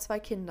und ihrer 2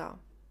 Kinder.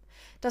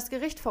 Das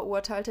Gericht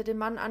verurteilte den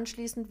Mann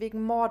anschließend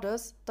wegen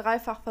Mordes,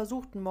 dreifach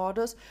versuchten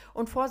Mordes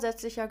und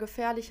vorsätzlicher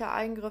gefährlicher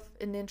Eingriff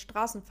in den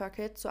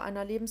Straßenverkehr zu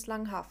einer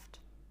lebenslangen Haft.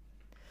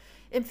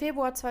 Im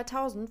Februar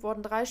 2000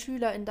 wurden 3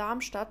 Schüler in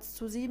Darmstadt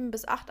zu 7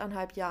 bis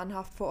 8,5 Jahren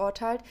Haft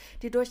verurteilt,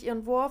 die durch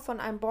ihren Wurf von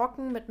einem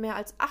Brocken mit mehr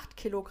als 8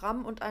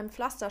 Kilogramm und einem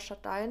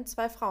Pflasterstein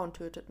 2 Frauen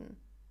töteten.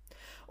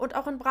 Und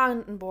auch in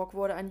Brandenburg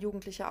wurde ein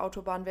jugendlicher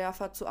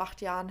Autobahnwerfer zu 8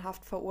 Jahren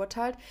Haft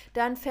verurteilt,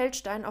 der einen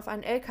Feldstein auf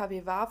einen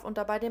LKW warf und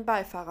dabei den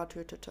Beifahrer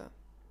tötete.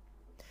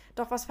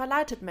 Doch was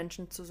verleitet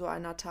Menschen zu so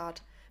einer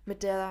Tat,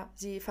 mit der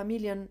sie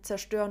Familien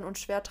zerstören und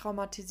schwer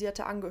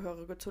traumatisierte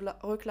Angehörige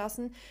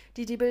zurücklassen,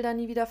 die die Bilder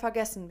nie wieder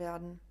vergessen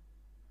werden?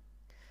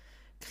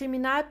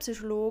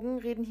 Kriminalpsychologen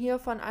reden hier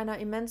von einer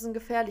immensen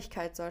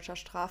Gefährlichkeit solcher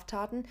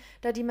Straftaten,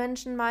 da die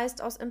Menschen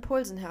meist aus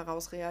Impulsen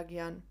heraus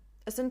reagieren.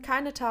 Es sind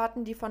keine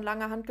Taten, die von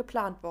langer Hand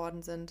geplant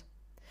worden sind.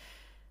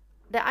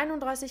 Der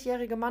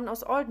 31-jährige Mann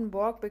aus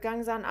Oldenburg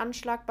begann seinen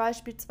Anschlag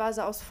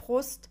beispielsweise aus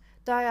Frust,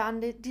 da er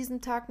an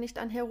diesem Tag nicht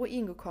an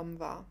Heroin gekommen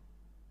war.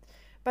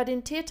 Bei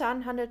den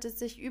Tätern handelt es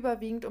sich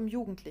überwiegend um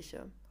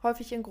Jugendliche,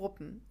 häufig in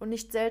Gruppen und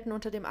nicht selten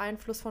unter dem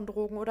Einfluss von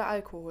Drogen oder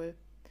Alkohol.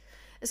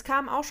 Es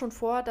kam auch schon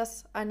vor,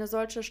 dass eine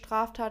solche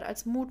Straftat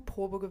als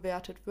Mutprobe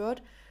gewertet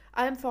wird.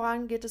 Allem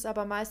voran geht es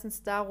aber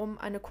meistens darum,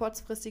 eine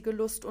kurzfristige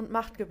Lust- und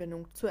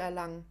Machtgewinnung zu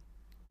erlangen.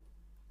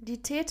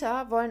 Die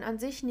Täter wollen an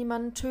sich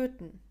niemanden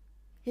töten.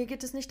 Hier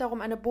geht es nicht darum,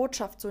 eine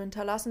Botschaft zu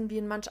hinterlassen, wie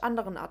in manch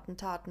anderen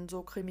Attentaten,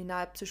 so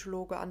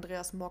Kriminalpsychologe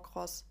Andreas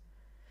Mokros.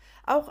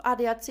 Auch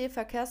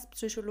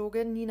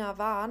ADAC-Verkehrspsychologin Nina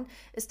Wahn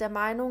ist der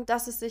Meinung,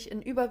 dass es sich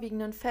in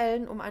überwiegenden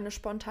Fällen um eine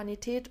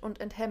Spontanität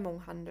und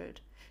Enthemmung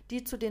handelt,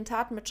 die zu den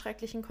Taten mit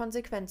schrecklichen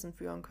Konsequenzen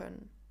führen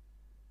können.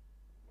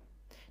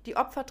 Die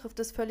Opfer trifft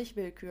es völlig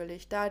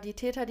willkürlich, da die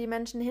Täter die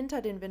Menschen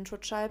hinter den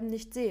Windschutzscheiben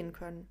nicht sehen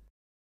können.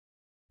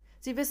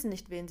 Sie wissen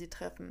nicht, wen sie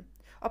treffen,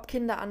 ob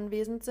Kinder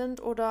anwesend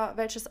sind oder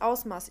welches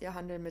Ausmaß ihr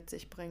Handeln mit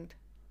sich bringt.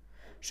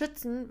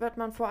 Schützen wird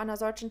man vor einer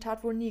solchen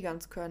Tat wohl nie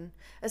ganz können.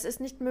 Es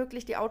ist nicht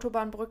möglich, die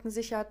Autobahnbrücken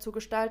sicher zu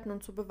gestalten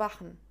und zu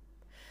bewachen.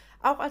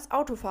 Auch als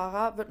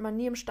Autofahrer wird man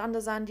nie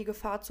imstande sein, die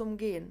Gefahr zu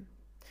umgehen.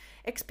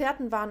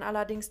 Experten warnen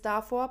allerdings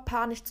davor,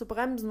 panisch zu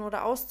bremsen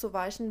oder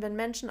auszuweichen, wenn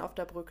Menschen auf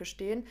der Brücke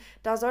stehen,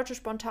 da solche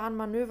spontanen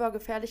Manöver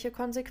gefährliche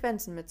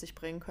Konsequenzen mit sich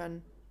bringen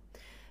können.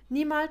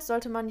 Niemals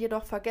sollte man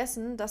jedoch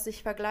vergessen, dass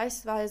sich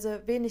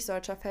vergleichsweise wenig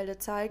solcher Fälle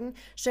zeigen,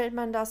 stellt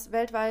man das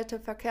weltweite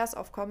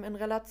Verkehrsaufkommen in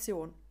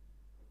Relation.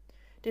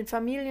 Den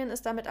Familien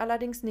ist damit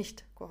allerdings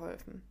nicht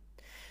geholfen.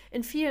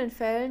 In vielen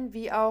Fällen,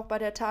 wie auch bei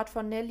der Tat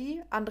von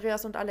Nelly,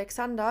 Andreas und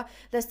Alexander,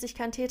 lässt sich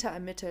kein Täter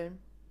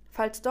ermitteln.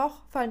 Falls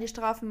doch, fallen die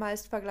Strafen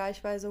meist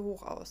vergleichsweise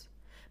hoch aus.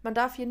 Man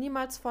darf hier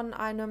niemals von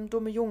einem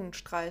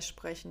Dumme-Jungen-Streich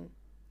sprechen.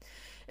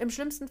 Im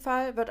schlimmsten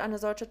Fall wird eine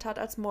solche Tat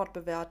als Mord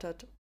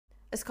bewertet.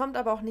 Es kommt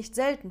aber auch nicht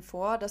selten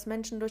vor, dass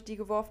Menschen durch die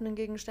geworfenen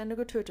Gegenstände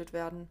getötet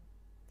werden.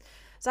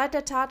 Seit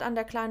der Tat an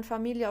der kleinen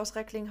Familie aus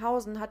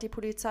Recklinghausen hat die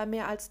Polizei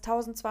mehr als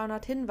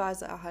 1200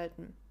 Hinweise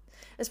erhalten.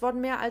 Es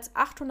wurden mehr als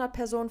 800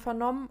 Personen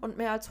vernommen und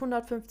mehr als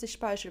 150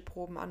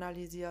 Speichelproben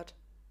analysiert.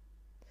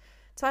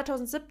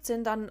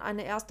 2017 dann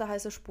eine erste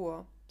heiße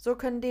Spur. So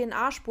können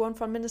DNA-Spuren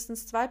von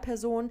mindestens 2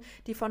 Personen,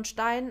 die von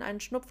Steinen, einer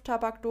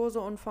Schnupftabakdose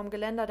und vom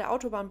Geländer der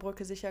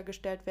Autobahnbrücke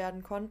sichergestellt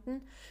werden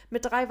konnten,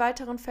 mit 3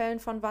 weiteren Fällen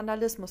von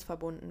Vandalismus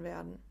verbunden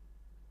werden.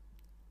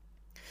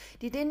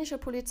 Die dänische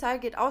Polizei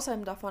geht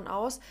außerdem davon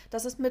aus,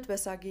 dass es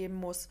Mitwisser geben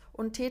muss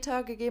und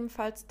Täter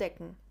gegebenenfalls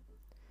decken.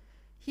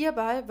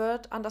 Hierbei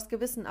wird an das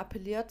Gewissen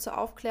appelliert, zur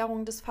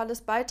Aufklärung des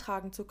Falles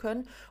beitragen zu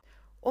können,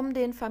 um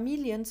den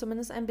Familien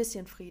zumindest ein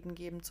bisschen Frieden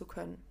geben zu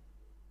können.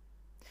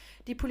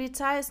 Die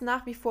Polizei ist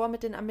nach wie vor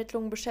mit den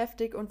Ermittlungen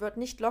beschäftigt und wird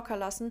nicht locker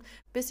lassen,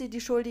 bis sie die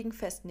Schuldigen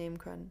festnehmen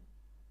können.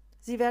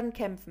 Sie werden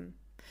kämpfen.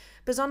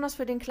 Besonders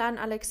für den kleinen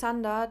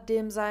Alexander,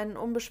 dem sein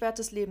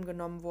unbeschwertes Leben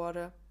genommen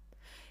wurde.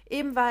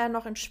 Eben war er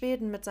noch in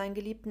Schweden mit seinen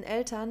geliebten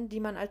Eltern,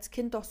 die man als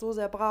Kind doch so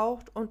sehr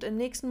braucht, und im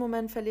nächsten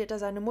Moment verliert er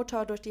seine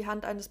Mutter durch die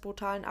Hand eines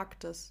brutalen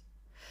Aktes.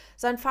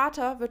 Sein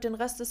Vater wird den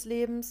Rest des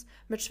Lebens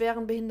mit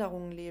schweren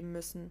Behinderungen leben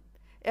müssen.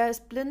 Er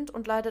ist blind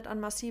und leidet an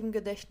massiven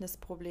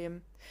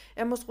Gedächtnisproblemen.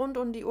 Er muss rund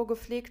um die Uhr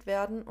gepflegt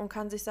werden und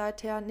kann sich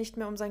seither nicht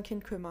mehr um sein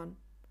Kind kümmern.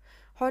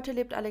 Heute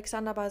lebt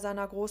Alexander bei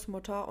seiner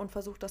Großmutter und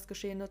versucht, das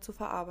Geschehene zu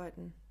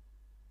verarbeiten.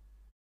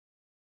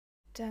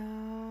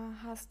 Da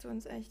hast du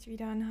uns echt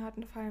wieder einen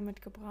harten Fall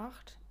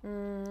mitgebracht.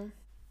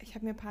 Ich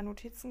habe mir ein paar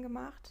Notizen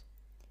gemacht.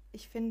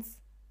 Ich finde es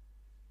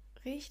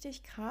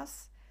richtig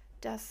krass,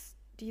 dass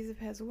diese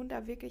Person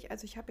da wirklich,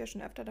 also ich habe ja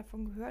schon öfter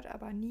davon gehört,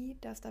 aber nie,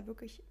 dass da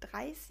wirklich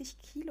 30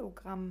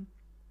 Kilogramm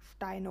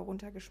Steine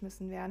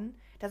runtergeschmissen werden.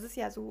 Das ist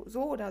ja so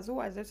oder so,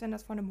 also selbst wenn du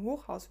das von einem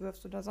Hochhaus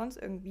wirfst oder sonst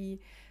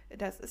irgendwie,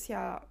 das ist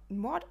ja ein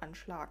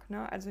Mordanschlag,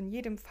 ne? Also in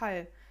jedem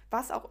Fall,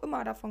 was auch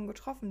immer davon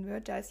getroffen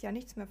wird, da ist ja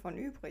nichts mehr von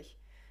übrig.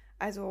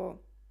 Also,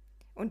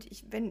 und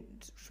wenn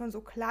schon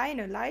so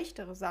kleine,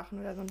 leichtere Sachen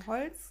oder so ein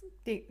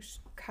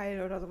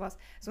Holzkeil oder sowas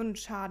so einen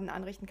Schaden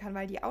anrichten kann,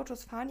 weil die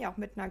Autos fahren ja auch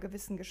mit einer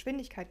gewissen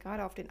Geschwindigkeit,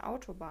 gerade auf den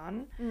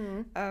Autobahnen,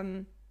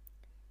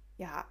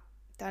 ja,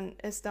 dann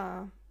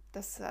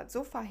das hat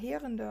so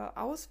verheerende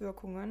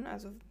Auswirkungen,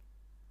 also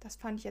das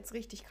fand ich jetzt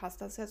richtig krass,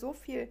 das ist ja so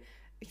viel,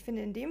 ich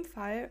finde in dem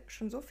Fall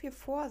schon so viel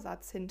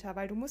Vorsatz hinter,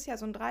 weil du musst ja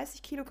so einen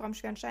 30 Kilogramm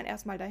schweren Stein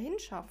erstmal dahin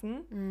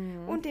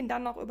schaffen und den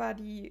dann noch über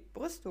die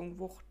Brüstung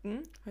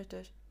wuchten.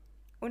 Richtig.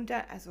 Und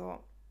da, also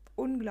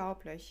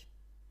unglaublich.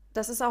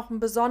 Das ist auch ein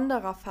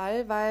besonderer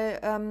Fall, weil,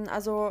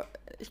 also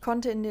ich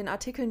konnte in den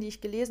Artikeln, die ich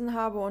gelesen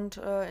habe und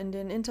in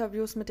den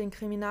Interviews mit den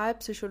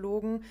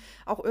Kriminalpsychologen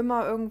auch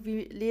immer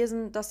irgendwie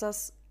lesen, dass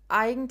das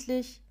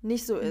eigentlich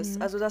nicht so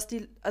ist. Also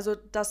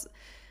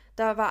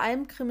da war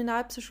ein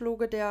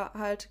Kriminalpsychologe, der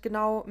halt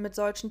genau mit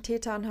solchen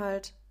Tätern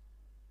halt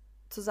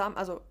zusammen,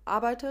 also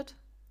arbeitet,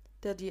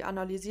 der die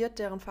analysiert,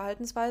 deren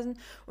Verhaltensweisen.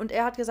 Und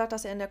er hat gesagt,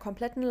 dass er in der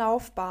kompletten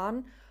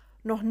Laufbahn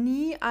noch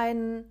nie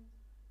einen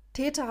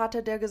Täter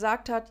hatte, der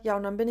gesagt hat, ja,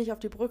 und dann bin ich auf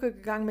die Brücke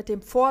gegangen mit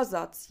dem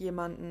Vorsatz,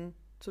 jemanden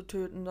zu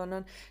töten,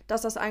 sondern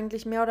dass das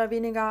eigentlich mehr oder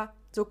weniger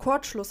so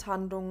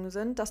Kurzschlusshandlungen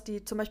sind, dass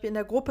die zum Beispiel in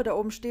der Gruppe da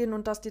oben stehen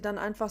und dass die dann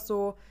einfach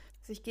so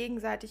sich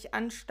gegenseitig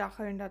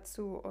anstacheln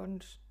dazu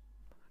und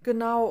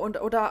genau,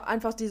 oder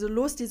einfach diese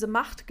Lust, diese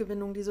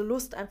Machtgewinnung, diese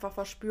Lust einfach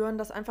verspüren,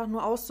 das einfach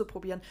nur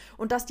auszuprobieren.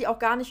 Und dass die auch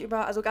gar nicht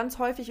also ganz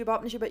häufig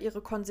überhaupt nicht über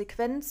ihre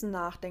Konsequenzen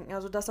nachdenken.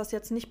 Also dass das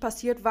jetzt nicht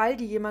passiert, weil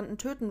die jemanden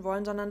töten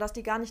wollen, sondern dass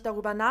die gar nicht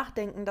darüber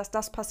nachdenken, dass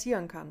das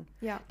passieren kann.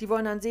 Ja. Die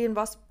wollen dann sehen,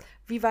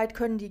 wie weit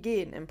können die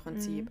gehen im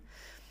Prinzip.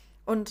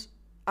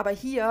 Aber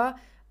hier,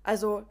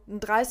 also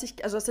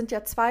es sind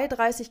ja 2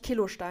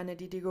 30-Kilo-Steine,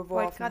 die geworfen haben.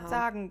 Wollte gerade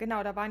sagen,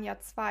 genau, da waren ja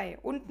 2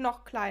 und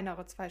noch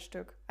kleinere 2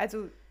 Stück.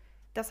 Also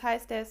das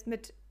heißt, der ist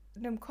mit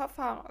einem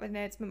Koffer, wenn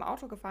er jetzt mit dem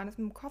Auto gefahren ist,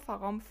 mit einem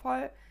Kofferraum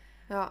voll,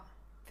 ja,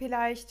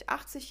 vielleicht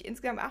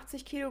insgesamt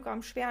 80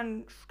 Kilogramm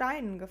schweren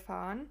Steinen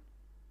gefahren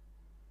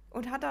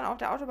und hat dann auf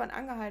der Autobahn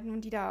angehalten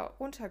und die da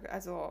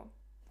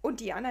und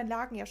die anderen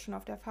lagen ja schon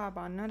auf der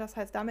Fahrbahn, ne? Das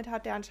heißt, damit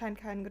hat er anscheinend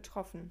keinen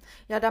getroffen.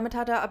 Ja, damit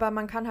hat er, aber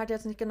man kann halt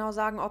jetzt nicht genau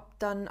sagen, ob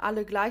dann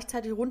alle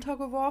gleichzeitig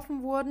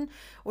runtergeworfen wurden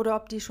oder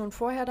ob die schon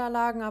vorher da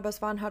lagen, aber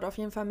es waren halt auf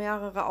jeden Fall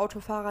mehrere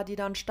Autofahrer, die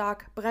dann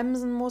stark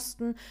bremsen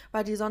mussten,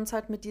 weil die sonst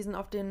halt mit diesen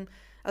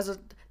also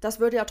das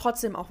würde ja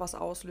trotzdem auch was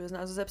auslösen.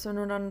 Also selbst wenn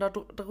du dann da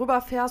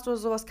drüber fährst oder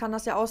sowas, kann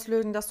das ja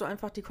auslösen, dass du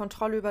einfach die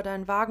Kontrolle über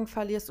deinen Wagen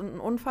verlierst und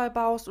einen Unfall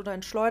baust oder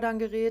in Schleudern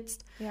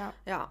gerätst. Ja.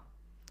 Ja.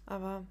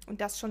 Aber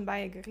und das schon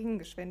bei geringen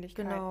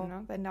Geschwindigkeiten, genau.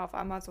 Ne? Wenn da auf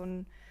einmal so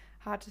ein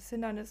hartes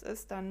Hindernis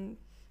ist, dann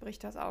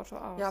bricht das Auto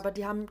aus. Ja, aber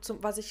die haben,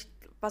 was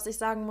ich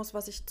sagen muss,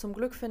 was ich zum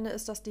Glück finde,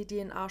 ist, dass die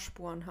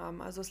DNA-Spuren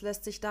haben. Also es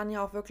lässt sich dann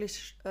ja auch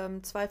wirklich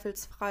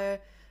zweifelsfrei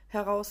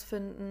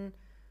herausfinden,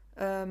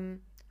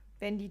 wenn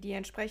die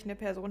entsprechende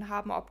Person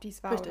haben, ob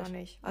dies war richtig. Oder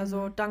nicht.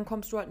 Also dann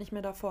kommst du halt nicht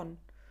mehr davon.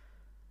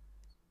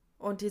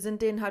 Und die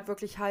sind denen halt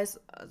wirklich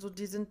heiß, also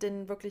die sind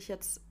denen wirklich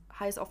jetzt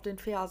heiß auf den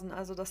Fersen.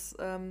 Also das,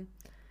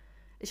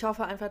 ich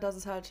hoffe einfach, dass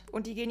es halt...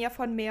 Und die gehen ja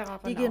von mehreren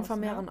aus. Die gehen von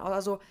mehreren aus.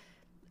 Also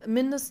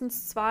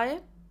mindestens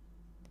 2,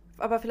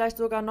 aber vielleicht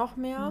sogar noch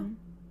mehr.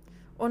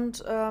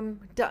 Und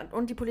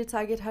die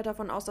Polizei geht halt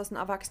davon aus, dass ein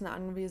Erwachsener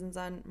anwesend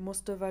sein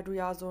musste, weil du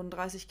ja so einen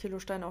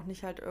 30-Kilo-Stein auch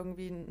nicht halt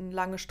irgendwie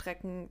lange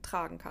Strecken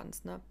tragen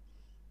kannst, ne?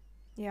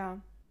 Ja.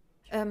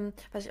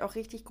 Was ich auch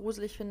richtig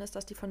gruselig finde, ist,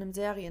 dass die von einem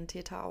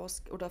Serientäter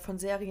oder von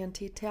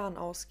Serientätern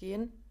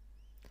ausgehen.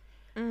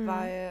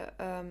 Weil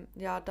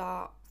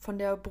da von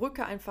der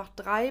Brücke einfach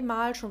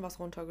 3-mal schon was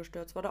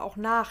runtergestürzt wurde, auch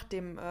nach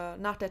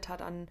der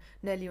Tat an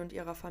Nelly und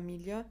ihrer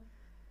Familie.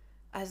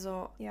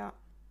 Also... Ja.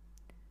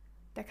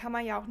 Da kann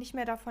man ja auch nicht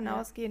mehr davon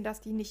ausgehen,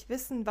 dass die nicht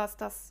wissen, was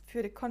das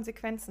für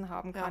Konsequenzen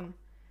haben kann. Ja.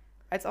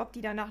 Als ob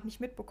die danach nicht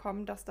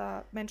mitbekommen, dass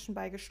da Menschen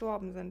bei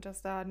gestorben sind,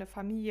 dass da eine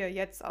Familie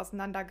jetzt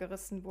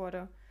auseinandergerissen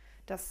wurde.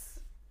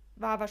 Das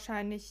war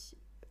wahrscheinlich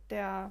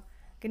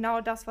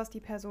genau das, was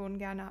die Person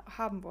gerne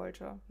haben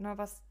wollte, ne,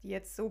 was die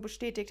jetzt so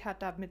bestätigt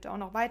hat, damit auch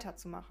noch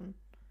weiterzumachen.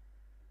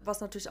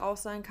 Was natürlich auch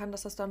sein kann,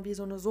 dass das dann wie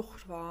so eine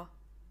Sucht war.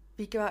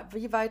 Wie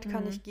weit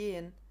kann ich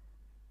gehen?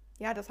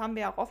 Ja, das haben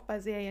wir auch oft bei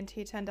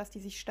Serientätern, dass die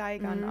sich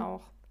steigern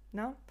auch,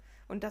 ne?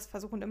 und das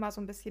versuchen immer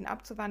so ein bisschen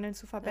abzuwandeln,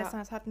 zu verbessern.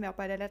 Das hatten wir auch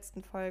bei der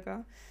letzten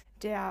Folge.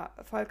 Der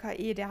Volker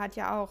E., der hat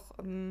ja auch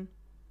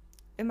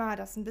immer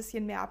das ein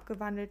bisschen mehr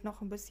abgewandelt,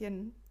 noch ein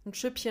bisschen ein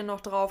Schüppchen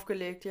noch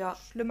draufgelegt, ja.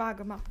 Schlimmer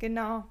gemacht,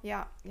 genau,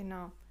 ja,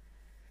 genau.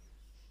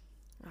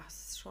 Ach,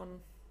 das ist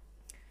schon...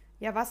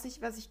 Ja, was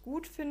ich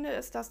gut finde,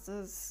 ist, dass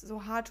es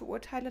so harte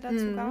Urteile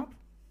dazu gab.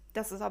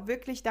 Dass es auch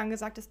wirklich dann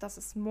gesagt ist, das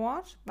ist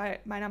Mord, weil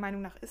meiner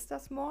Meinung nach ist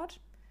das Mord.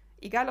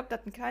 Egal, ob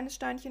das ein kleines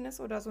Steinchen ist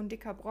oder so ein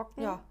dicker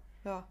Brocken. Ja,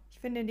 ja. Ich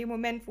finde, in dem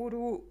Moment, wo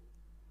du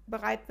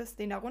bereit bist,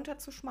 den da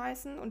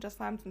runterzuschmeißen und das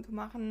vor allem zu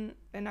machen,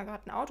 wenn da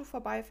gerade ein Auto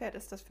vorbeifährt,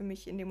 ist das für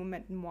mich in dem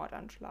Moment ein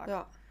Mordanschlag.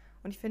 Ja.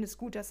 Und ich finde es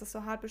gut, dass es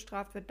so hart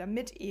bestraft wird,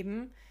 damit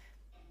eben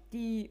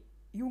die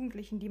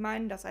Jugendlichen, die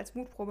meinen, das als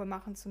Mutprobe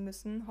machen zu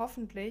müssen,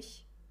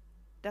 hoffentlich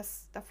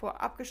das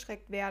davor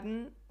abgeschreckt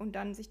werden und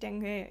dann sich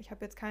denken, hey, ich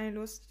habe jetzt keine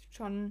Lust,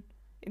 schon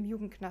im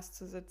Jugendknast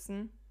zu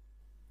sitzen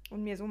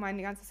und mir so mein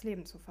ganzes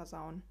Leben zu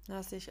versauen.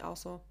 Das sehe ich auch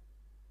so.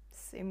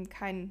 Das ist eben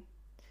kein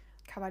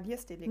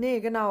Kavaliersdelikt. Nee,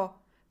 genau.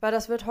 Weil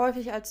das wird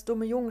häufig als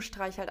dumme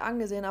Jungenstreich halt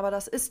angesehen, aber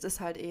das ist es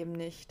halt eben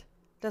nicht.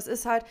 Das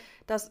ist halt,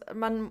 dass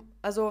man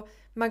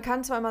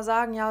kann zwar immer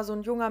sagen, ja, so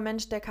ein junger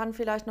Mensch, der kann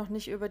vielleicht noch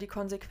nicht über die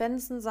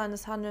Konsequenzen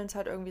seines Handelns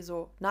halt irgendwie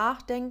so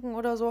nachdenken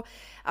oder so,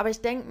 aber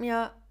ich denke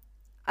mir,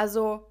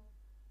 also,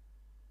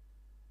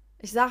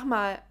 ich sag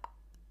mal,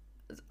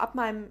 ab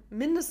meinem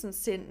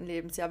mindestens 10.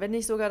 Lebensjahr, wenn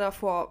nicht sogar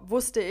davor,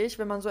 wusste ich,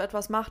 wenn man so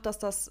etwas macht, dass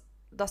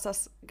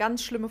das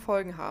ganz schlimme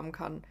Folgen haben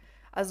kann.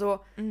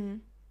 Also,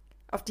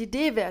 auf die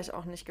Idee wäre ich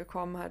auch nicht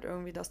gekommen, halt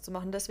irgendwie das zu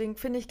machen. Deswegen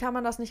finde ich, kann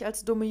man das nicht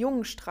als dumme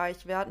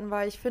Jungenstreich werten,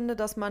 weil ich finde,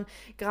 dass man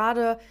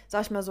gerade,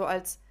 sag ich mal so,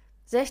 als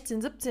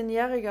 16-,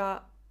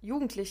 17-jähriger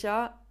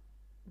Jugendlicher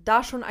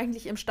da schon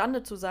eigentlich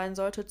imstande zu sein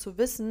sollte, zu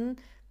wissen,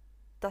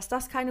 dass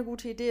das keine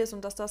gute Idee ist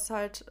und dass das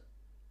halt,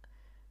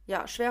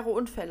 ja, schwere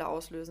Unfälle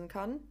auslösen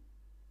kann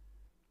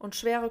und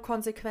schwere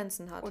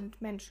Konsequenzen hat. Und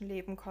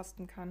Menschenleben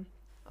kosten kann.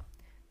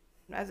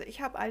 Also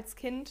ich habe als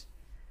Kind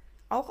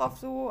auch auf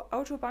so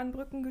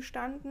Autobahnbrücken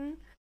gestanden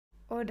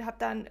und habe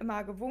dann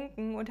immer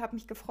gewunken und habe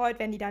mich gefreut,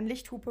 wenn die dann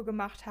Lichthupe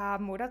gemacht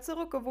haben oder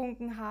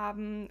zurückgewunken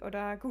haben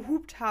oder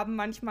gehupt haben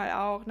manchmal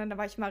auch. Und dann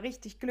war ich mal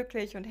richtig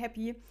glücklich und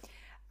happy.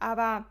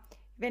 Aber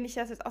wenn ich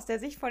das jetzt aus der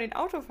Sicht von den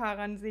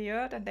Autofahrern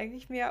sehe, dann denke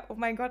ich mir, oh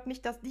mein Gott,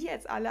 nicht, dass die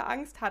jetzt alle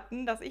Angst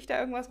hatten, dass ich da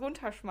irgendwas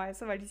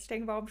runterschmeiße, weil die sich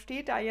denken, warum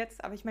steht da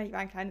jetzt? Aber ich meine, ich war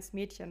ein kleines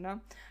Mädchen, ne?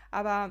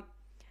 Aber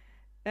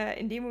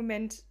in dem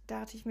Moment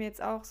dachte ich mir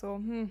jetzt auch so,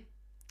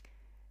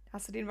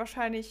 hast du denen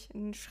wahrscheinlich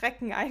einen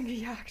Schrecken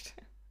eingejagt.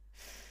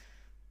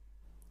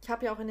 Ich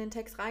habe ja auch in den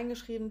Text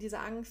reingeschrieben, diese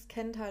Angst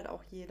kennt halt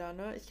auch jeder,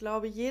 ne? Ich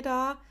glaube,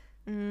 jeder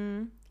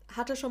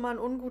hatte schon mal ein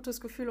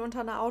ungutes Gefühl, unter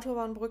einer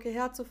Autobahnbrücke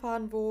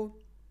herzufahren, wo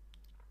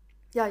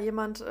ja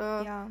jemand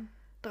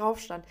drauf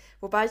stand.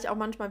 Wobei ich auch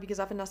manchmal, wie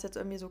gesagt, wenn das jetzt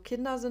irgendwie so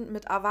Kinder sind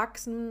mit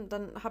Erwachsenen,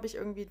 dann habe ich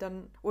irgendwie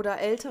oder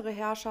ältere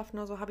Herrschaften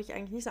oder so, habe ich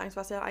eigentlich nicht so Angst,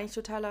 was ja eigentlich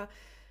totaler,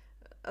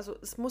 also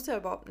es muss ja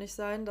überhaupt nicht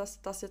sein,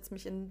 dass das jetzt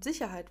mich in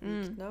Sicherheit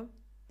wiegt, ne?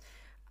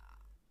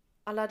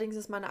 Allerdings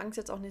ist meine Angst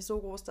jetzt auch nicht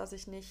so groß, dass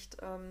ich nicht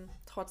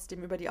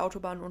trotzdem über die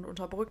Autobahn und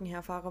unter Brücken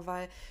herfahre,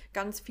 weil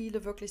ganz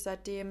viele wirklich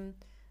seitdem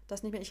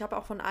das nicht mehr. Ich habe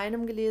auch von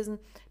einem gelesen,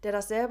 der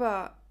das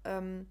selber,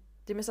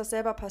 dem ist das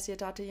selber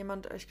passiert. Da hatte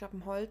jemand, ich glaube,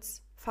 einen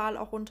Holzpfahl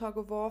auch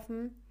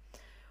runtergeworfen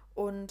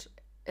und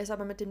ist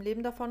aber mit dem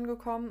Leben davon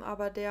gekommen,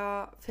 aber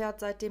der fährt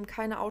seitdem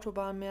keine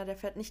Autobahn mehr, der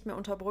fährt nicht mehr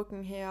unter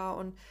Brücken her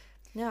und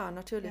ja,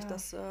 natürlich,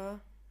 das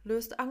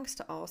löst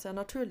Angst aus, ja,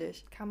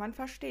 natürlich. Kann man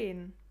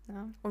verstehen.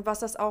 Ja. Und was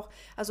das auch,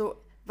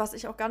 also was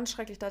ich auch ganz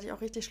schrecklich, da hatte ich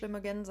auch richtig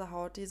schlimme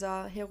Gänsehaut,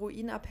 dieser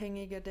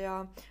Heroinabhängige,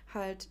 der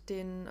halt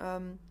den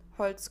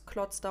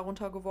Holzklotz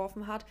darunter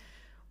geworfen hat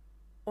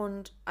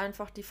und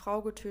einfach die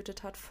Frau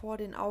getötet hat vor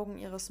den Augen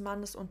ihres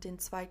Mannes und den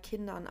 2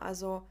 Kindern.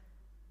 Also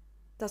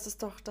das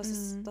ist doch, das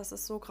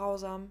ist so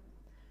grausam.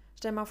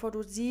 Stell dir mal vor,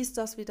 du siehst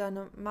das, wie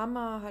deine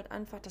Mama halt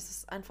einfach, das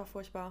ist einfach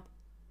furchtbar.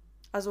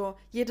 Also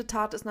jede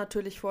Tat ist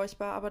natürlich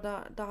furchtbar, aber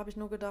da habe ich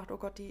nur gedacht, oh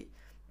Gott, die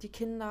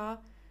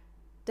Kinder,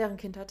 deren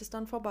Kindheit ist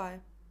dann vorbei.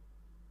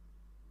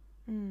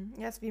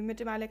 Ja, ist wie mit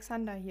dem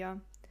Alexander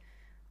hier.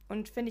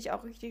 Und finde ich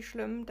auch richtig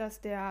schlimm,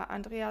 dass der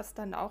Andreas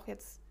dann auch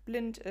jetzt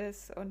blind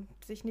ist und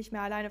sich nicht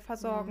mehr alleine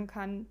versorgen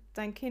kann,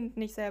 sein Kind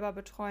nicht selber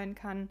betreuen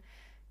kann.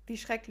 Wie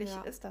schrecklich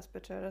ist das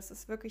bitte? Das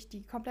ist wirklich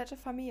die komplette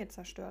Familie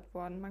zerstört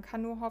worden. Man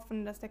kann nur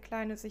hoffen, dass der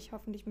Kleine sich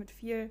hoffentlich mit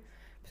viel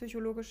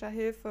psychologischer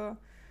Hilfe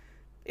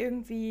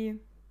irgendwie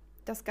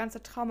das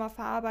ganze Trauma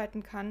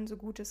verarbeiten kann, so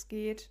gut es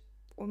geht,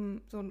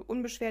 um so ein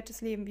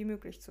unbeschwertes Leben wie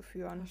möglich zu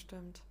führen. Das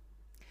stimmt.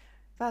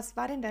 Was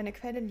war denn deine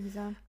Quelle,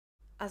 Lisa?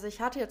 Also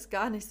ich hatte jetzt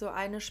gar nicht so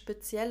eine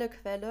spezielle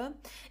Quelle.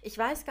 Ich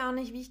weiß gar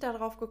nicht, wie ich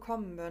darauf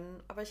gekommen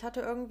bin. Aber ich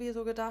hatte irgendwie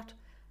so gedacht,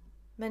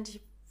 Mensch,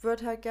 ich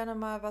würde halt gerne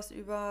mal was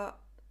über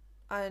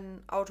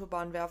einen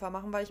Autobahnwerfer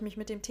machen, weil ich mich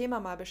mit dem Thema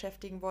mal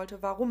beschäftigen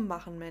wollte. Warum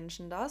machen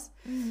Menschen das?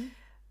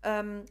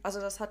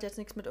 Also das hat jetzt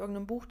nichts mit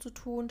irgendeinem Buch zu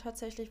tun,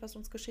 tatsächlich, was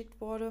uns geschickt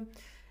wurde.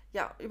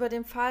 Ja, über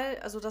den Fall,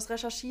 also das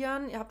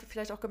Recherchieren, ihr habt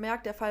vielleicht auch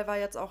gemerkt, der Fall war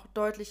jetzt auch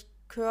deutlich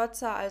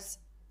kürzer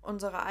als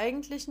unsere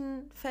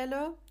eigentlichen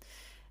Fälle.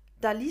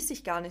 da ließ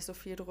sich gar nicht so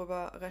viel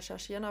drüber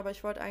recherchieren, aber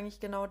ich wollte eigentlich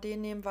genau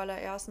den nehmen, weil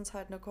er erstens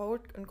halt ein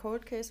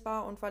Cold Case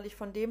war und weil ich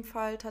von dem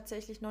Fall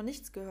tatsächlich noch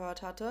nichts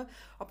gehört hatte,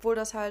 obwohl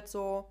das halt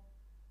so,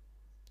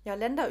 ja,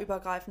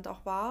 länderübergreifend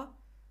auch war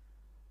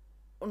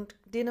und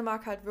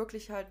Dänemark halt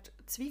wirklich halt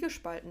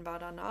zwiegespalten war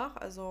danach.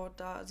 Also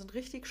da sind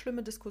richtig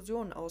schlimme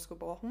Diskussionen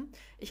ausgebrochen.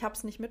 Ich habe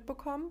es nicht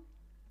mitbekommen.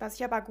 Was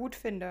ich aber gut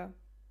finde,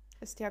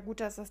 ist ja gut,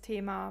 dass das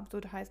Thema so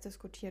heiß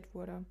diskutiert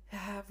wurde.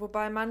 Ja,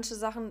 wobei manche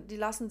Sachen, die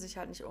lassen sich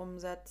halt nicht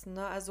umsetzen.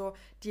 Ne? Also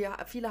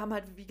viele haben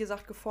halt, wie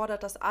gesagt,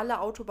 gefordert, dass alle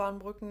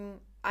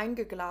Autobahnbrücken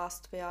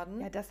eingeglast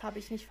werden. Ja, das habe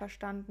ich nicht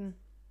verstanden.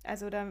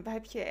 Also da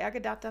habe ich ja eher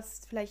gedacht, dass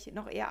es vielleicht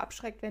noch eher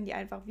abschreckt, wenn die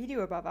einfach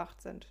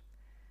videoüberwacht sind.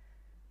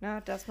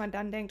 Na, dass man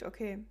dann denkt,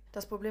 okay.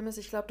 Das Problem ist,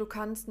 ich glaube, du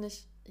kannst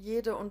nicht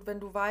und wenn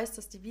du weißt,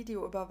 dass die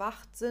Video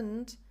überwacht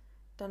sind,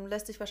 dann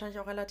lässt sich wahrscheinlich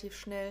auch relativ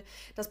schnell.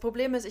 Das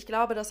Problem ist, ich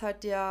glaube, dass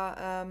halt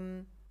der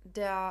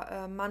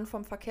Mann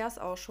vom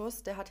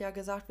Verkehrsausschuss, der hat ja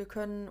gesagt, wir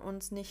können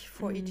uns nicht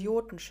vor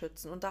Idioten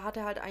schützen. Und da hat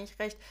er halt eigentlich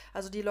recht.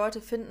 Also die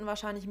Leute finden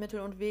wahrscheinlich Mittel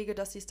und Wege,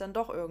 dass sie es dann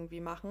doch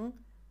irgendwie machen.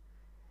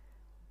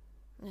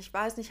 Ich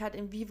weiß nicht halt,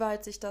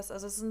 inwieweit sich das,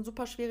 also es ist ein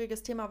super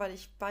schwieriges Thema, weil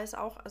ich weiß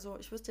auch, also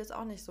ich wüsste jetzt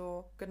auch nicht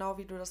so genau,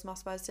 wie du das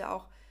machst, weil es ja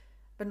auch,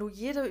 wenn du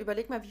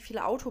überleg mal, wie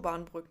viele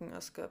Autobahnbrücken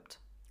es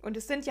gibt. Und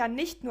es sind ja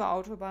nicht nur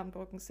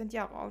Autobahnbrücken, es sind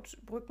ja auch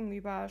Brücken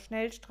über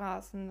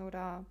Schnellstraßen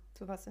oder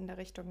sowas in der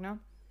Richtung, ne?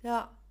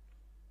 Ja,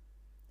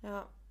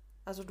 ja.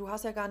 Also du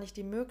hast ja gar nicht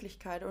die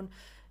Möglichkeit. Und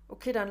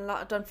okay,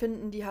 dann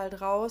finden die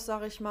halt raus,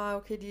 sag ich mal,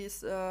 okay, die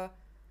ist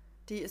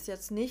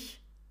jetzt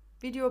nicht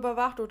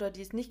videoüberwacht oder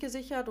die ist nicht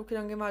gesichert. Okay,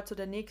 dann gehen wir halt zu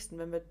der nächsten,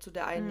 wenn wir zu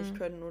der einen nicht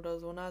können oder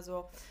so. Ne?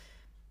 Also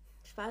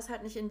ich weiß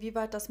halt nicht,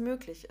 inwieweit das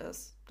möglich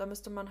ist. Da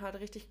müsste man halt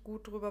richtig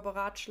gut drüber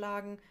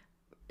beratschlagen,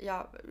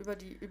 ja, über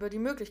die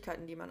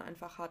Möglichkeiten, die man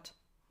einfach hat.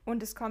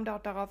 Und es kommt auch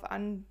darauf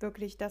an,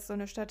 wirklich, dass so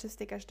eine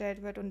Statistik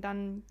erstellt wird und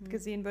dann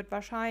gesehen wird,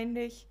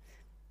 wahrscheinlich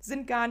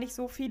sind gar nicht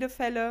so viele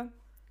Fälle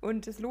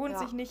und es lohnt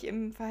sich nicht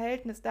im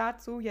Verhältnis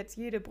dazu, jetzt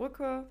jede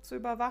Brücke zu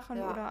überwachen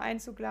oder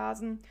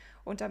einzuglasen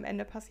und am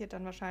Ende passiert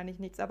dann wahrscheinlich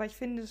nichts. Aber ich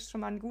finde es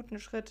schon mal einen guten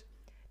Schritt,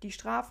 die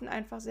Strafen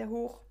einfach sehr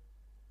hoch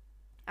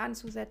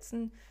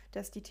anzusetzen,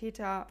 dass die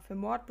Täter für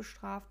Mord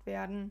bestraft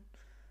werden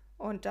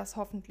und das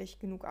hoffentlich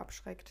genug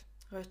abschreckt.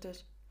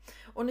 Richtig.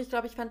 Und ich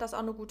glaube, ich fände das auch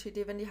eine gute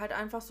Idee, wenn die halt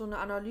einfach so eine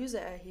Analyse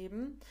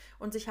erheben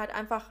und sich halt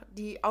einfach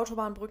die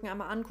Autobahnbrücken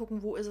einmal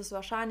angucken, wo ist es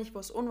wahrscheinlich, wo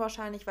ist es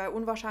unwahrscheinlich, weil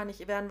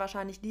unwahrscheinlich werden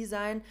wahrscheinlich die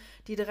sein,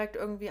 die direkt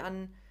irgendwie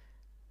an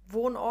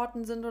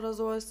Wohnorten sind oder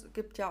so. Es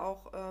gibt ja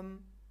auch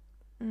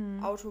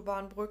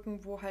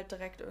Autobahnbrücken, wo halt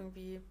direkt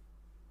irgendwie,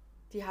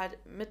 die halt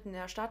mitten in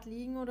der Stadt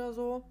liegen oder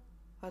so,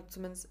 halt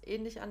zumindest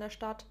ähnlich an der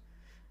Stadt.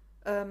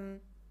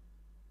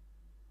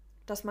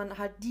 Dass man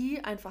halt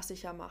die einfach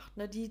sicher macht,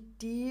 ne?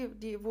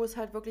 Wo es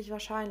halt wirklich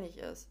wahrscheinlich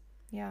ist.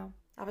 Ja.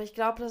 Aber ich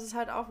glaube, das ist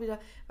halt auch wieder,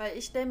 weil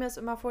ich stelle mir es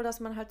immer vor, dass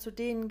man halt zu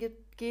denen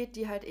geht,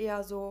 die halt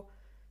eher so,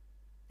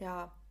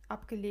 ja,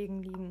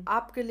 abgelegen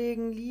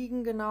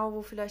liegen, genau,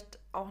 wo vielleicht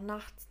auch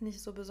nachts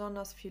nicht so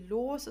besonders viel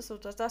los ist.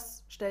 Und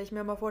das stelle ich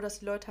mir immer vor, dass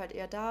die Leute halt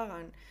eher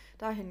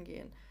dahin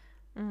gehen.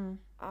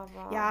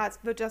 Aber ja,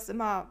 es wird das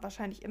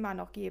wahrscheinlich immer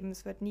noch geben.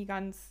 Es wird nie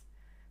ganz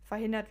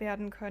verhindert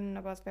werden können,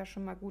 aber es wäre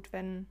schon mal gut,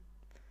 wenn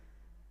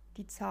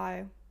die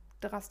Zahl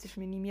drastisch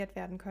minimiert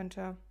werden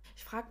könnte.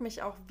 Ich frage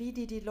mich auch, wie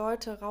die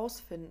Leute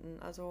rausfinden.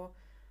 Also,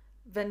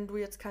 wenn du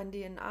jetzt kein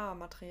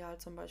DNA-Material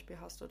zum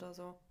Beispiel hast oder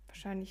so.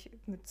 Wahrscheinlich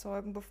mit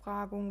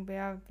Zeugenbefragung,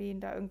 wer wen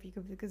da irgendwie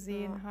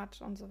gesehen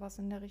hat und sowas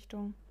in der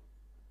Richtung.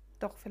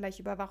 Doch vielleicht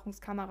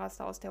Überwachungskameras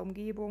da aus der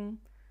Umgebung.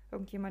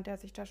 Irgendjemand, der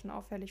sich da schon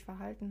auffällig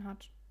verhalten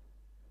hat.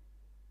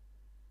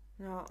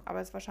 Ja.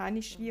 Aber es ist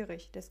wahrscheinlich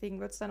schwierig.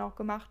 Deswegen wird es dann auch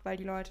gemacht, weil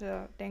die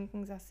Leute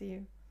denken, dass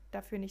sie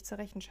dafür nicht zur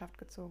Rechenschaft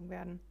gezogen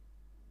werden.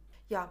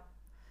 Ja,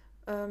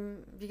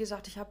 wie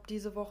gesagt, ich habe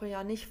diese Woche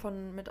ja nicht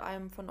mit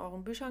einem von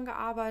euren Büchern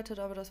gearbeitet,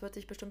 aber das wird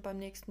sich bestimmt beim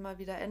nächsten Mal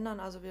wieder ändern.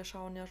 Also wir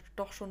schauen ja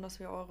doch schon, dass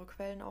wir eure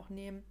Quellen auch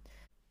nehmen.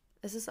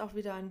 Es ist auch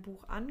wieder ein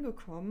Buch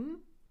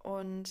angekommen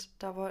und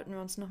da wollten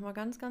wir uns nochmal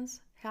ganz,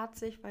 ganz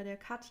herzlich bei der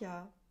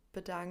Katja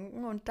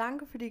bedanken und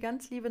danke für die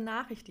ganz liebe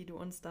Nachricht, die du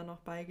uns da noch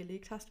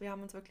beigelegt hast. Wir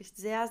haben uns wirklich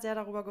sehr, sehr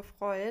darüber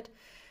gefreut.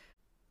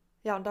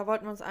 Ja, und da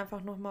wollten wir uns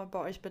einfach nochmal bei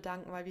euch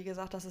bedanken, weil wie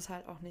gesagt, das ist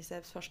halt auch nicht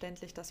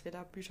selbstverständlich, dass wir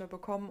da Bücher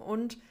bekommen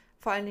und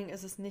vor allen Dingen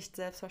ist es nicht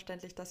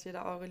selbstverständlich, dass wir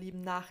da eure lieben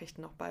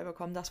Nachrichten noch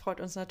beibekommen. Das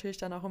freut uns natürlich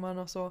dann auch immer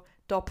noch so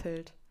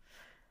doppelt.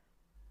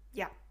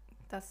 Ja,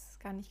 das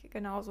kann ich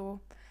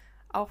genauso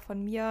auch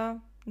von mir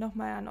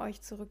nochmal an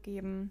euch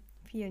zurückgeben.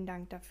 Vielen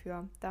Dank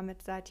dafür.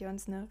 Damit seid ihr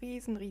uns eine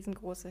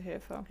riesengroße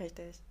Hilfe.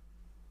 Richtig.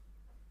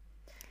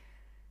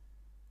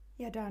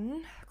 Ja, dann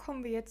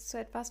kommen wir jetzt zu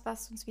etwas,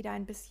 was uns wieder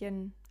ein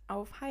bisschen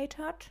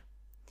aufheitert.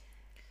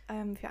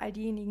 Für all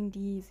diejenigen,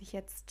 die sich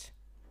jetzt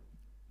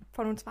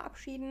von uns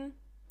verabschieden.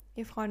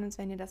 Wir freuen uns,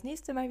 wenn ihr das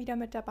nächste Mal wieder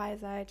mit dabei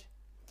seid.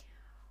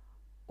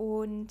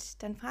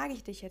 Und dann frage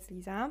ich dich jetzt,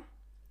 Lisa,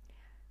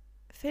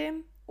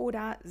 Film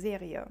oder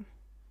Serie?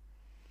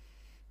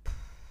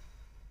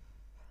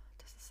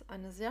 Das ist ist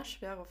eine sehr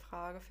schwere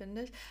Frage,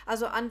 finde ich.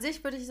 Also an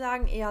sich würde ich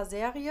sagen eher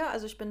Serie.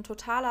 Also ich bin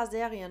totaler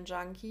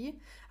Serienjunkie.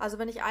 Also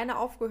wenn ich eine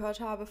aufgehört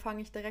habe,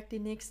 fange ich direkt die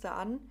nächste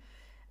an.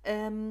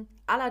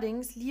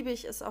 Allerdings liebe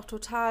ich es auch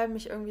total,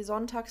 mich irgendwie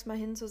sonntags mal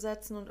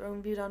hinzusetzen und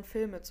irgendwie dann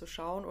Filme zu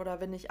schauen. Oder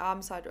wenn ich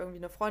abends halt irgendwie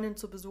eine Freundin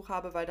zu Besuch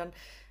habe, weil dann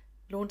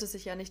lohnt es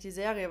sich ja nicht, die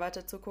Serie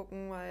weiter zu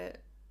gucken, weil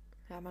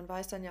ja, man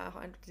weiß dann ja auch,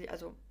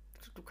 also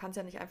du kannst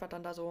ja nicht einfach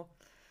dann da so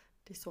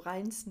dich so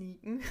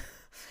reinsneaken.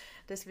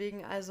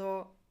 Deswegen,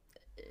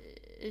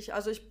 ich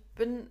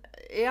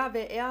wäre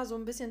eher so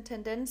ein bisschen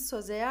Tendenz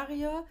zur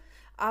Serie,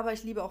 aber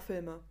ich liebe auch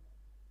Filme.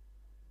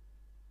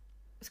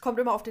 Es kommt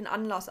immer auf den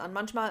Anlass an.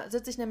 Manchmal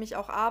sitze ich nämlich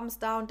auch abends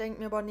da und denke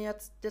mir, boah, nee,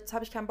 jetzt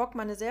habe ich keinen Bock,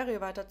 meine Serie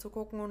weiter zu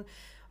gucken und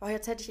oh,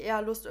 jetzt hätte ich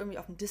eher Lust irgendwie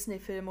auf einen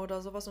Disney-Film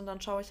oder sowas und dann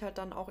schaue ich halt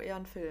dann auch eher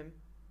einen Film.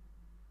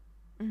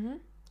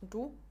 Mhm. Und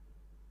du?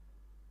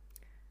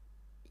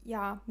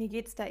 Ja, mir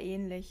geht's da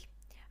ähnlich.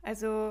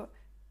 Also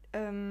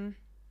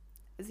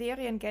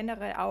Serien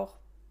generell auch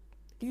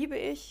liebe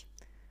ich.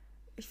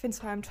 Ich finde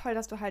es vor allem toll,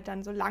 dass du halt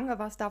dann so lange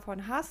was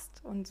davon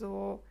hast und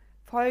so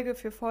Folge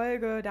für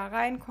Folge da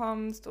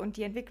reinkommst und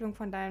die Entwicklung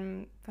von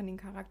den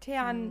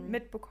Charakteren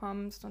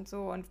mitbekommst und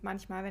so. Und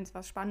manchmal, wenn es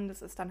was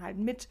Spannendes ist, dann halt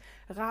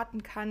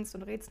mitraten kannst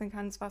und rätseln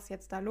kannst, was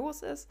jetzt da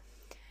los ist.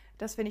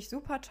 Das finde ich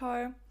super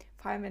toll.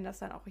 Vor allem, wenn das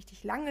dann auch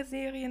richtig lange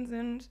Serien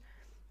sind.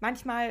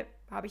 Manchmal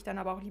habe ich dann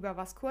aber auch lieber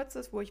was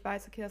Kurzes, wo ich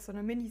weiß, okay, das ist so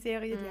eine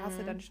Miniserie, die hast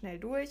du dann schnell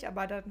durch,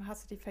 aber dann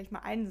hast du vielleicht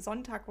mal einen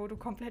Sonntag, wo du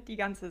komplett die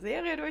ganze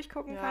Serie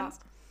durchgucken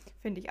kannst.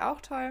 Finde ich auch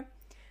toll.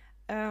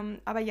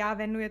 Aber ja,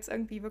 wenn du jetzt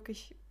irgendwie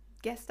wirklich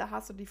Gäste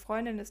hast und die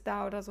Freundin ist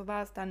da oder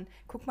sowas, dann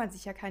guckt man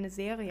sich ja keine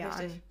Serie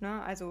an.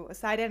 Ne? Also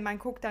es sei denn, man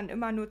guckt dann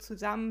immer nur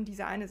zusammen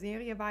diese eine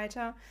Serie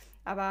weiter,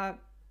 aber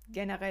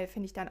generell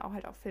finde ich dann auch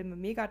halt auch Filme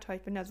mega toll.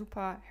 Ich bin ja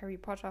super Harry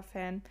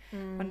Potter-Fan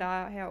von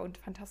daher und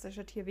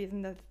Fantastische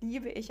Tierwesen, das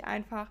liebe ich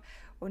einfach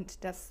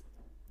und das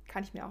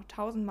kann ich mir auch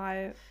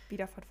 1000-mal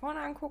wieder von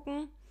vorne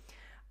angucken.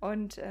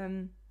 Und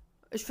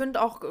ich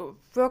finde auch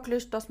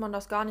wirklich, dass man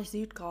das gar nicht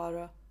sieht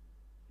gerade.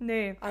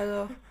 Nee.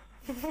 Also,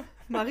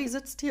 Marie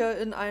sitzt hier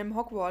in einem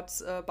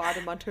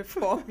Hogwarts-Bademantel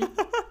vor mir.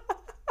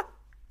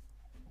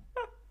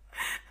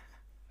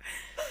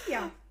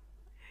 Ja,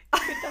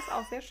 ich finde das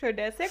auch sehr schön.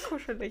 Der ist sehr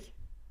kuschelig.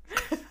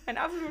 Ein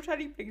absoluter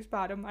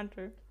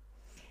Lieblingsbademantel.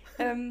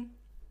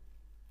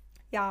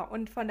 Ja,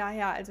 und von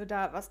daher, also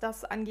da, was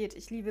das angeht,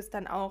 ich liebe es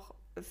dann auch,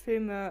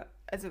 Filme,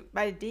 also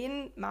bei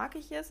denen mag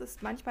ich es.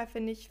 Ist manchmal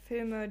finde ich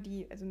Filme,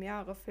 also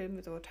mehrere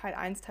Filme, so Teil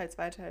 1, Teil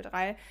 2, Teil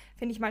 3,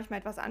 finde ich manchmal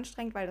etwas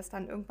anstrengend, weil das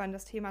dann irgendwann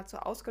das Thema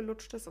zu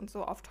ausgelutscht ist und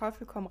so auf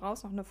Teufel komm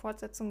raus noch eine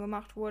Fortsetzung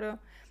gemacht wurde.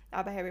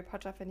 Aber Harry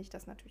Potter finde ich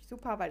das natürlich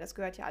super, weil das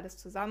gehört ja alles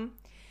zusammen.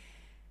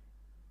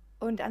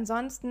 Und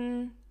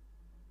ansonsten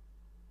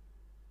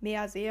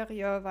mehr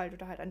Serie, weil du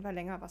da halt einfach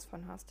länger was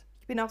von hast.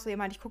 Ich bin auch so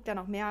jemand, ich gucke da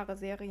noch mehrere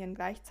Serien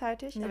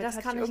gleichzeitig. Nee, aber das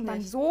jetzt kann hatte ich irgendwann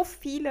nicht. so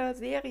viele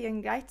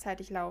Serien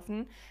gleichzeitig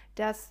laufen,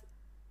 dass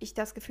ich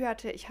das Gefühl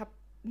hatte, ich habe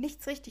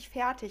nichts richtig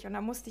fertig. Und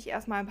dann musste ich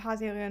erstmal ein paar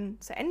Serien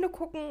zu Ende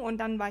gucken und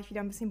dann war ich wieder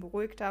ein bisschen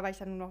beruhigter, weil ich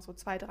dann nur noch so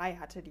 2, 3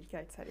 hatte, die ich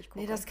gleichzeitig gucke.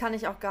 Nee, das kann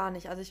ich auch gar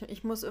nicht. Also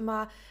ich muss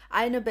immer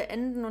eine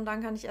beenden und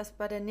dann kann ich erst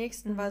bei der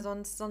nächsten, weil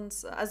sonst,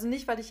 also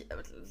nicht, weil ich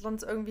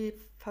sonst irgendwie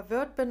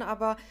verwirrt bin,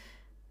 aber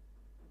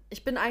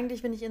ich bin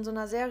eigentlich, wenn ich in so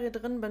einer Serie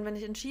drin bin, wenn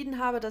ich entschieden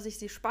habe, dass ich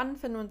sie spannend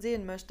finde und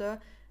sehen möchte,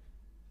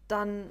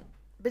 dann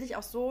bin ich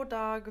auch so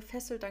da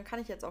gefesselt, dann kann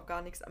ich jetzt auch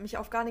mich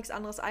auf gar nichts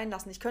anderes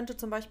einlassen. Ich könnte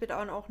zum Beispiel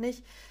dann auch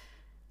nicht,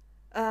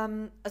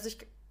 wenn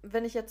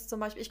ich jetzt zum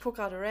Beispiel, ich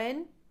gucke gerade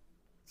Rain,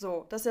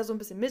 so, das ist ja so ein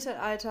bisschen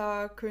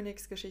Mittelalter,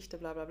 Königsgeschichte,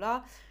 bla bla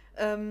bla,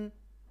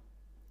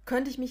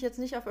 könnte ich mich jetzt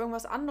nicht auf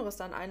irgendwas anderes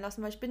dann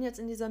einlassen, weil ich bin jetzt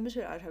in dieser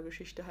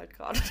Mittelaltergeschichte halt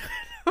gerade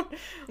drin.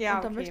 Ja,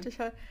 und dann okay. möchte ich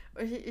halt,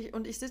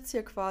 ich sitze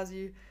hier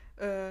quasi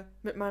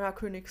mit meiner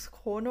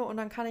Königskrone und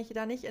dann kann ich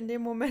da nicht in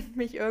dem Moment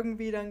mich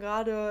irgendwie dann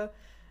gerade,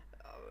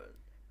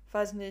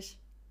 weiß nicht,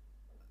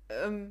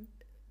 in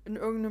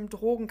irgendeinem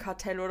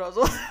Drogenkartell oder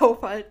so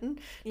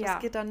aufhalten. Das Ja,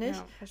 geht dann nicht.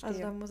 ja, verstehe.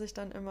 Also da muss ich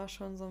dann immer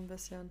schon so ein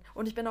bisschen.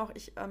 Und ich bin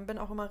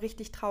auch immer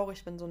richtig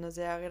traurig, wenn so eine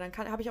Serie. Dann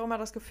habe ich auch immer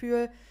das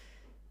Gefühl,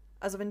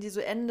 also wenn die so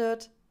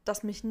endet,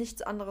 dass mich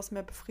nichts anderes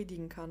mehr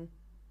befriedigen kann.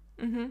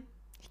 Mhm.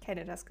 Ich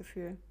kenne das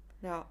Gefühl.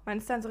 Ja, Man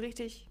ist dann so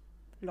richtig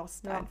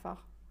lost Ja,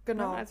 einfach.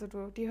 genau. Ne? Also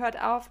die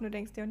hört auf und du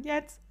denkst dir, und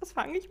jetzt, was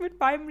fange ich mit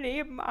meinem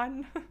Leben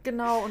an?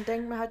 Genau, und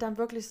denke mir halt dann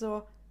wirklich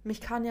so,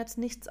 mich kann jetzt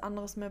nichts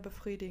anderes mehr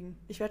befriedigen.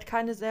 Ich werde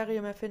keine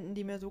Serie mehr finden,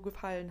 die mir so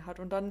gefallen hat.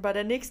 Und dann bei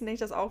der nächsten denke ich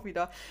das auch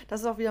wieder.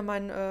 Das ist auch wieder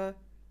mein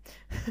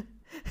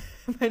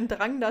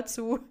Drang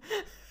dazu,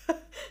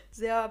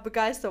 sehr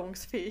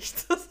begeisterungsfähig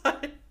zu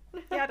sein.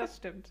 Ja, das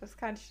stimmt. Das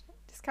kann ich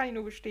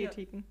nur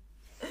bestätigen.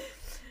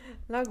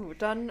 Na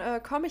gut, dann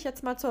komme ich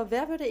jetzt mal zur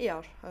Wer würde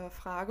eher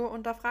Frage.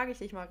 Und da frage ich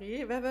dich,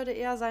 Marie, wer würde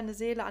eher seine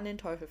Seele an den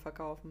Teufel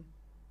verkaufen?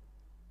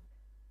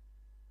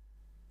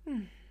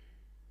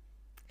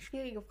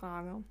 Schwierige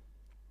Frage.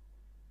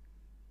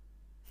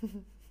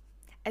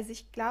 Also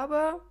ich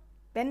glaube,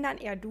 wenn dann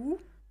eher du,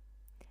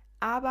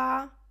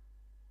 aber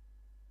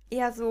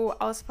eher so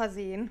aus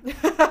Versehen.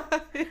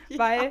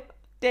 Weil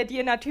der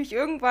dir natürlich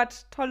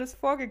irgendwas Tolles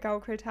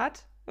vorgegaukelt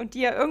hat und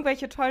dir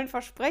irgendwelche tollen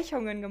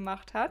Versprechungen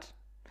gemacht hat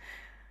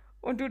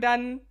und du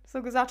dann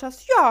so gesagt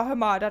hast, ja, hör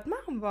mal, das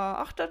machen wir.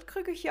 Ach, das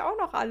kriege ich hier auch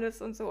noch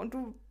alles und so. Und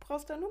du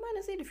brauchst da nur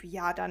meine Seele für.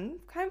 Ja,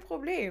 dann kein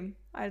Problem.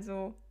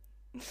 Also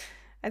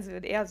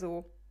eher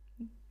so.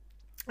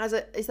 Also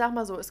ich sag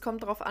mal so, es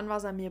kommt drauf an,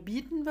 was er mir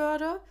bieten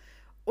würde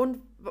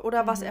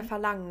oder was er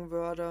verlangen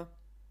würde.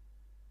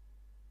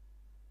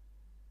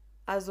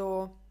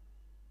 Also,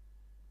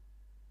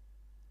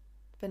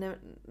 wenn er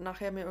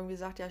nachher mir irgendwie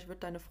sagt, ja, ich würde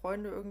deine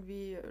Freunde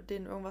irgendwie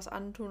denen irgendwas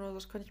antun oder so,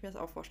 das könnte ich mir jetzt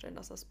auch vorstellen,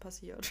 dass das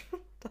passiert.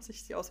 Dass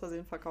ich sie aus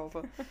Versehen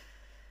verkaufe.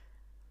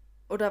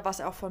 Oder was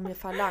er auch von mir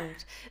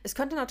verlangt. Es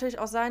könnte natürlich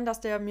auch sein,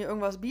 dass der mir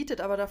irgendwas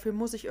bietet, aber dafür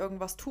muss ich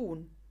irgendwas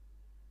tun.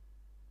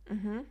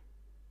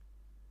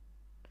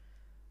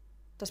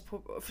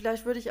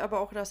 Vielleicht würde ich aber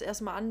auch das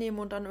erstmal annehmen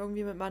und dann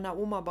irgendwie mit meiner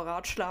Oma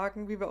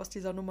beratschlagen, wie wir aus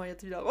dieser Nummer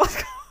jetzt wieder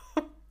rauskommen.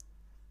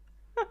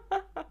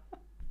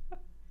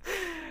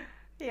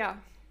 Ja.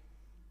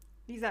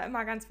 Lisa,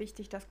 immer ganz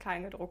wichtig, das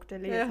Kleingedruckte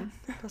lesen.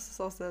 Ja, das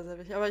ist auch sehr, sehr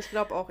wichtig. Aber ich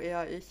glaube auch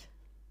eher ich.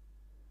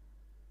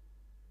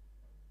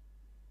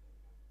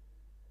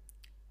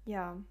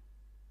 Ja.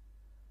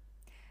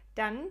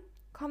 Dann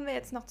kommen wir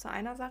jetzt noch zu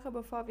einer Sache,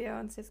 bevor wir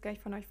uns jetzt gleich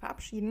von euch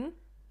verabschieden.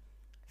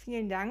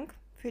 Vielen Dank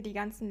für die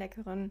ganzen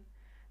leckeren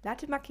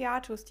Latte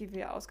Macchiatos, die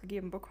wir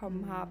ausgegeben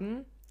bekommen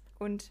haben.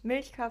 Und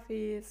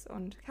Milchkaffees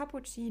und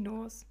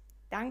Cappuccinos.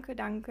 Danke,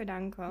 danke,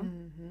 danke.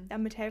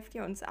 Damit helft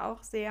ihr uns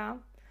auch sehr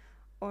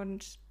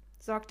und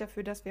sorgt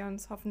dafür, dass wir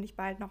uns hoffentlich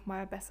bald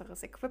nochmal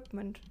besseres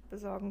Equipment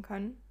besorgen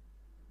können.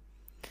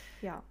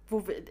 Ja.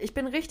 Ich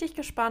bin richtig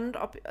gespannt,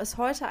 ob es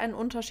heute einen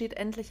Unterschied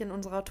endlich in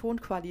unserer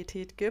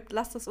Tonqualität gibt.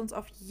 Lasst es uns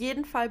auf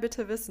jeden Fall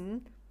bitte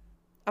wissen.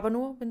 Aber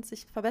nur, wenn es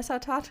sich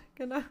verbessert hat.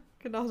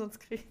 Genau, sonst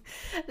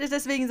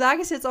deswegen sage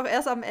ich es jetzt auch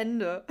erst am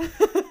Ende.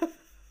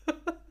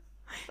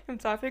 Im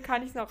Zweifel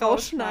kann ich es noch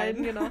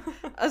rausschneiden. Genau.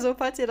 Also,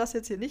 falls ihr das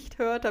jetzt hier nicht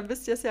hört, dann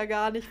wisst ihr es ja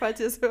gar nicht. Falls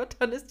ihr es hört,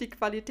 dann ist die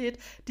Qualität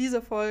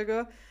dieser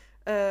Folge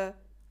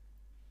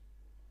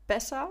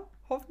besser,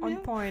 hoffen wir.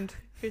 On point.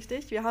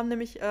 Richtig. Wir haben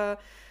nämlich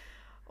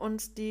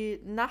uns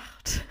die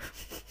Nacht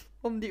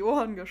um die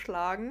Ohren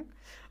geschlagen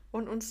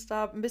und uns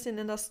da ein bisschen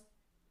in das...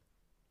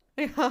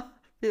 Ja,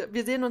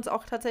 wir sehen uns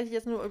auch tatsächlich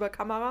jetzt nur über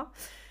Kamera,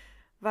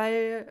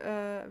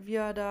 weil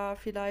wir da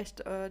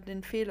vielleicht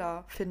den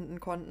Fehler finden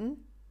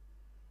konnten.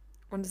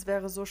 Und es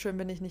wäre so schön,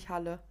 wenn ich nicht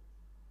halle.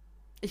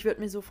 Ich würde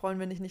mich so freuen,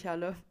 wenn ich nicht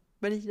halle.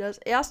 Wenn ich das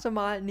erste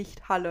Mal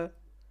nicht halle.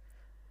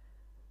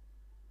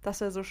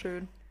 Das wäre so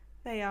schön.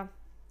 Naja.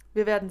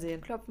 Wir werden sehen.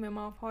 Klopfen wir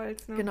mal auf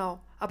Holz, ne? Genau.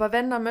 Aber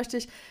wenn, dann möchte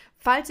ich,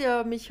 falls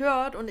ihr mich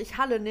hört und ich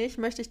halle nicht,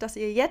 möchte ich, dass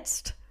ihr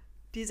jetzt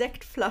die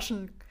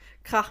Sektflaschen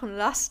krachen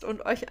lasst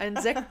und euch einen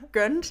Sekt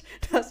gönnt,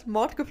 das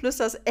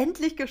Mordgeflüster es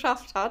endlich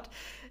geschafft hat,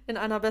 in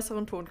einer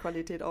besseren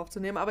Tonqualität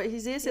aufzunehmen. Aber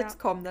ich sehe es jetzt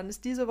kommen. Dann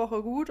ist diese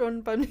Woche gut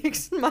und beim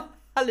nächsten Mal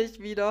halle ich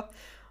wieder.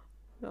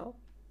 Ja.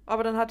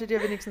 Aber dann hattet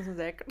ihr wenigstens einen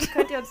Sekt.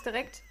 Könnt ihr uns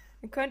direkt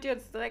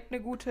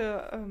eine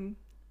gute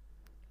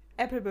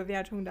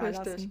Apple-Bewertung da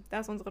lassen,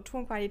 dass unsere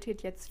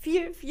Tonqualität jetzt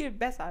viel, viel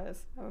besser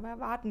ist. Aber da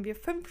erwarten wir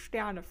 5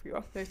 Sterne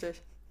für.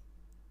 Richtig.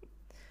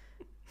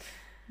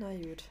 Na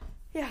gut.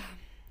 Ja.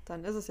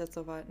 Dann ist es jetzt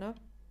soweit, ne?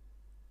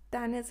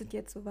 Dann ist es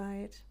jetzt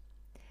soweit.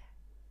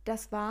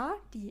 Das war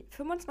die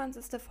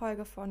 25.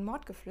 Folge von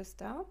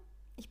Mordgeflüster.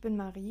 Ich bin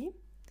Marie.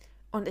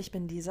 Und ich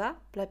bin Lisa.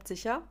 Bleibt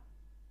sicher.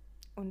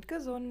 Und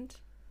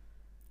gesund.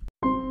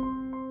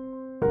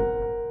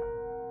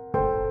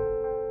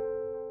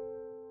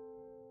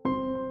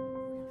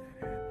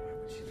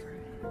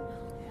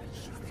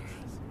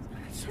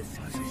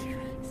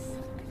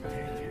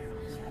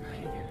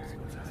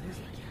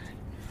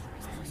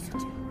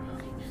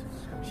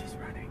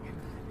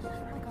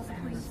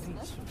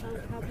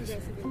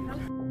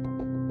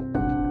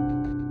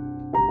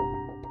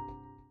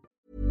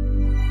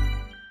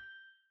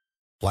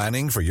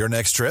 Planning for your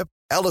next trip?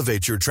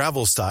 Elevate your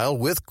travel style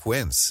with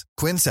Quince.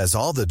 Quince has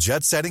all the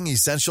jet-setting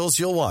essentials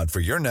you'll want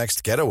for your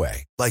next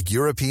getaway, like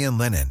European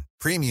linen,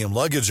 premium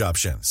luggage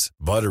options,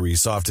 buttery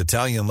soft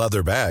Italian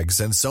leather bags,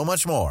 and so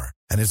much more.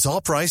 And it's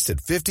all priced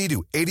at 50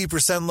 to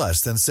 80%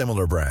 less than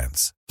similar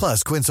brands.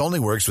 Plus, Quince only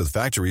works with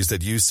factories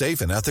that use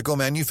safe and ethical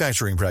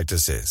manufacturing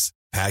practices.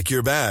 Pack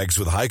your bags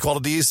with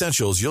high-quality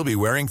essentials you'll be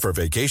wearing for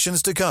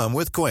vacations to come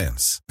with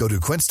Quince. Go to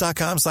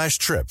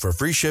quince.com/trip for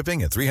free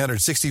shipping and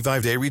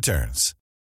 365-day returns.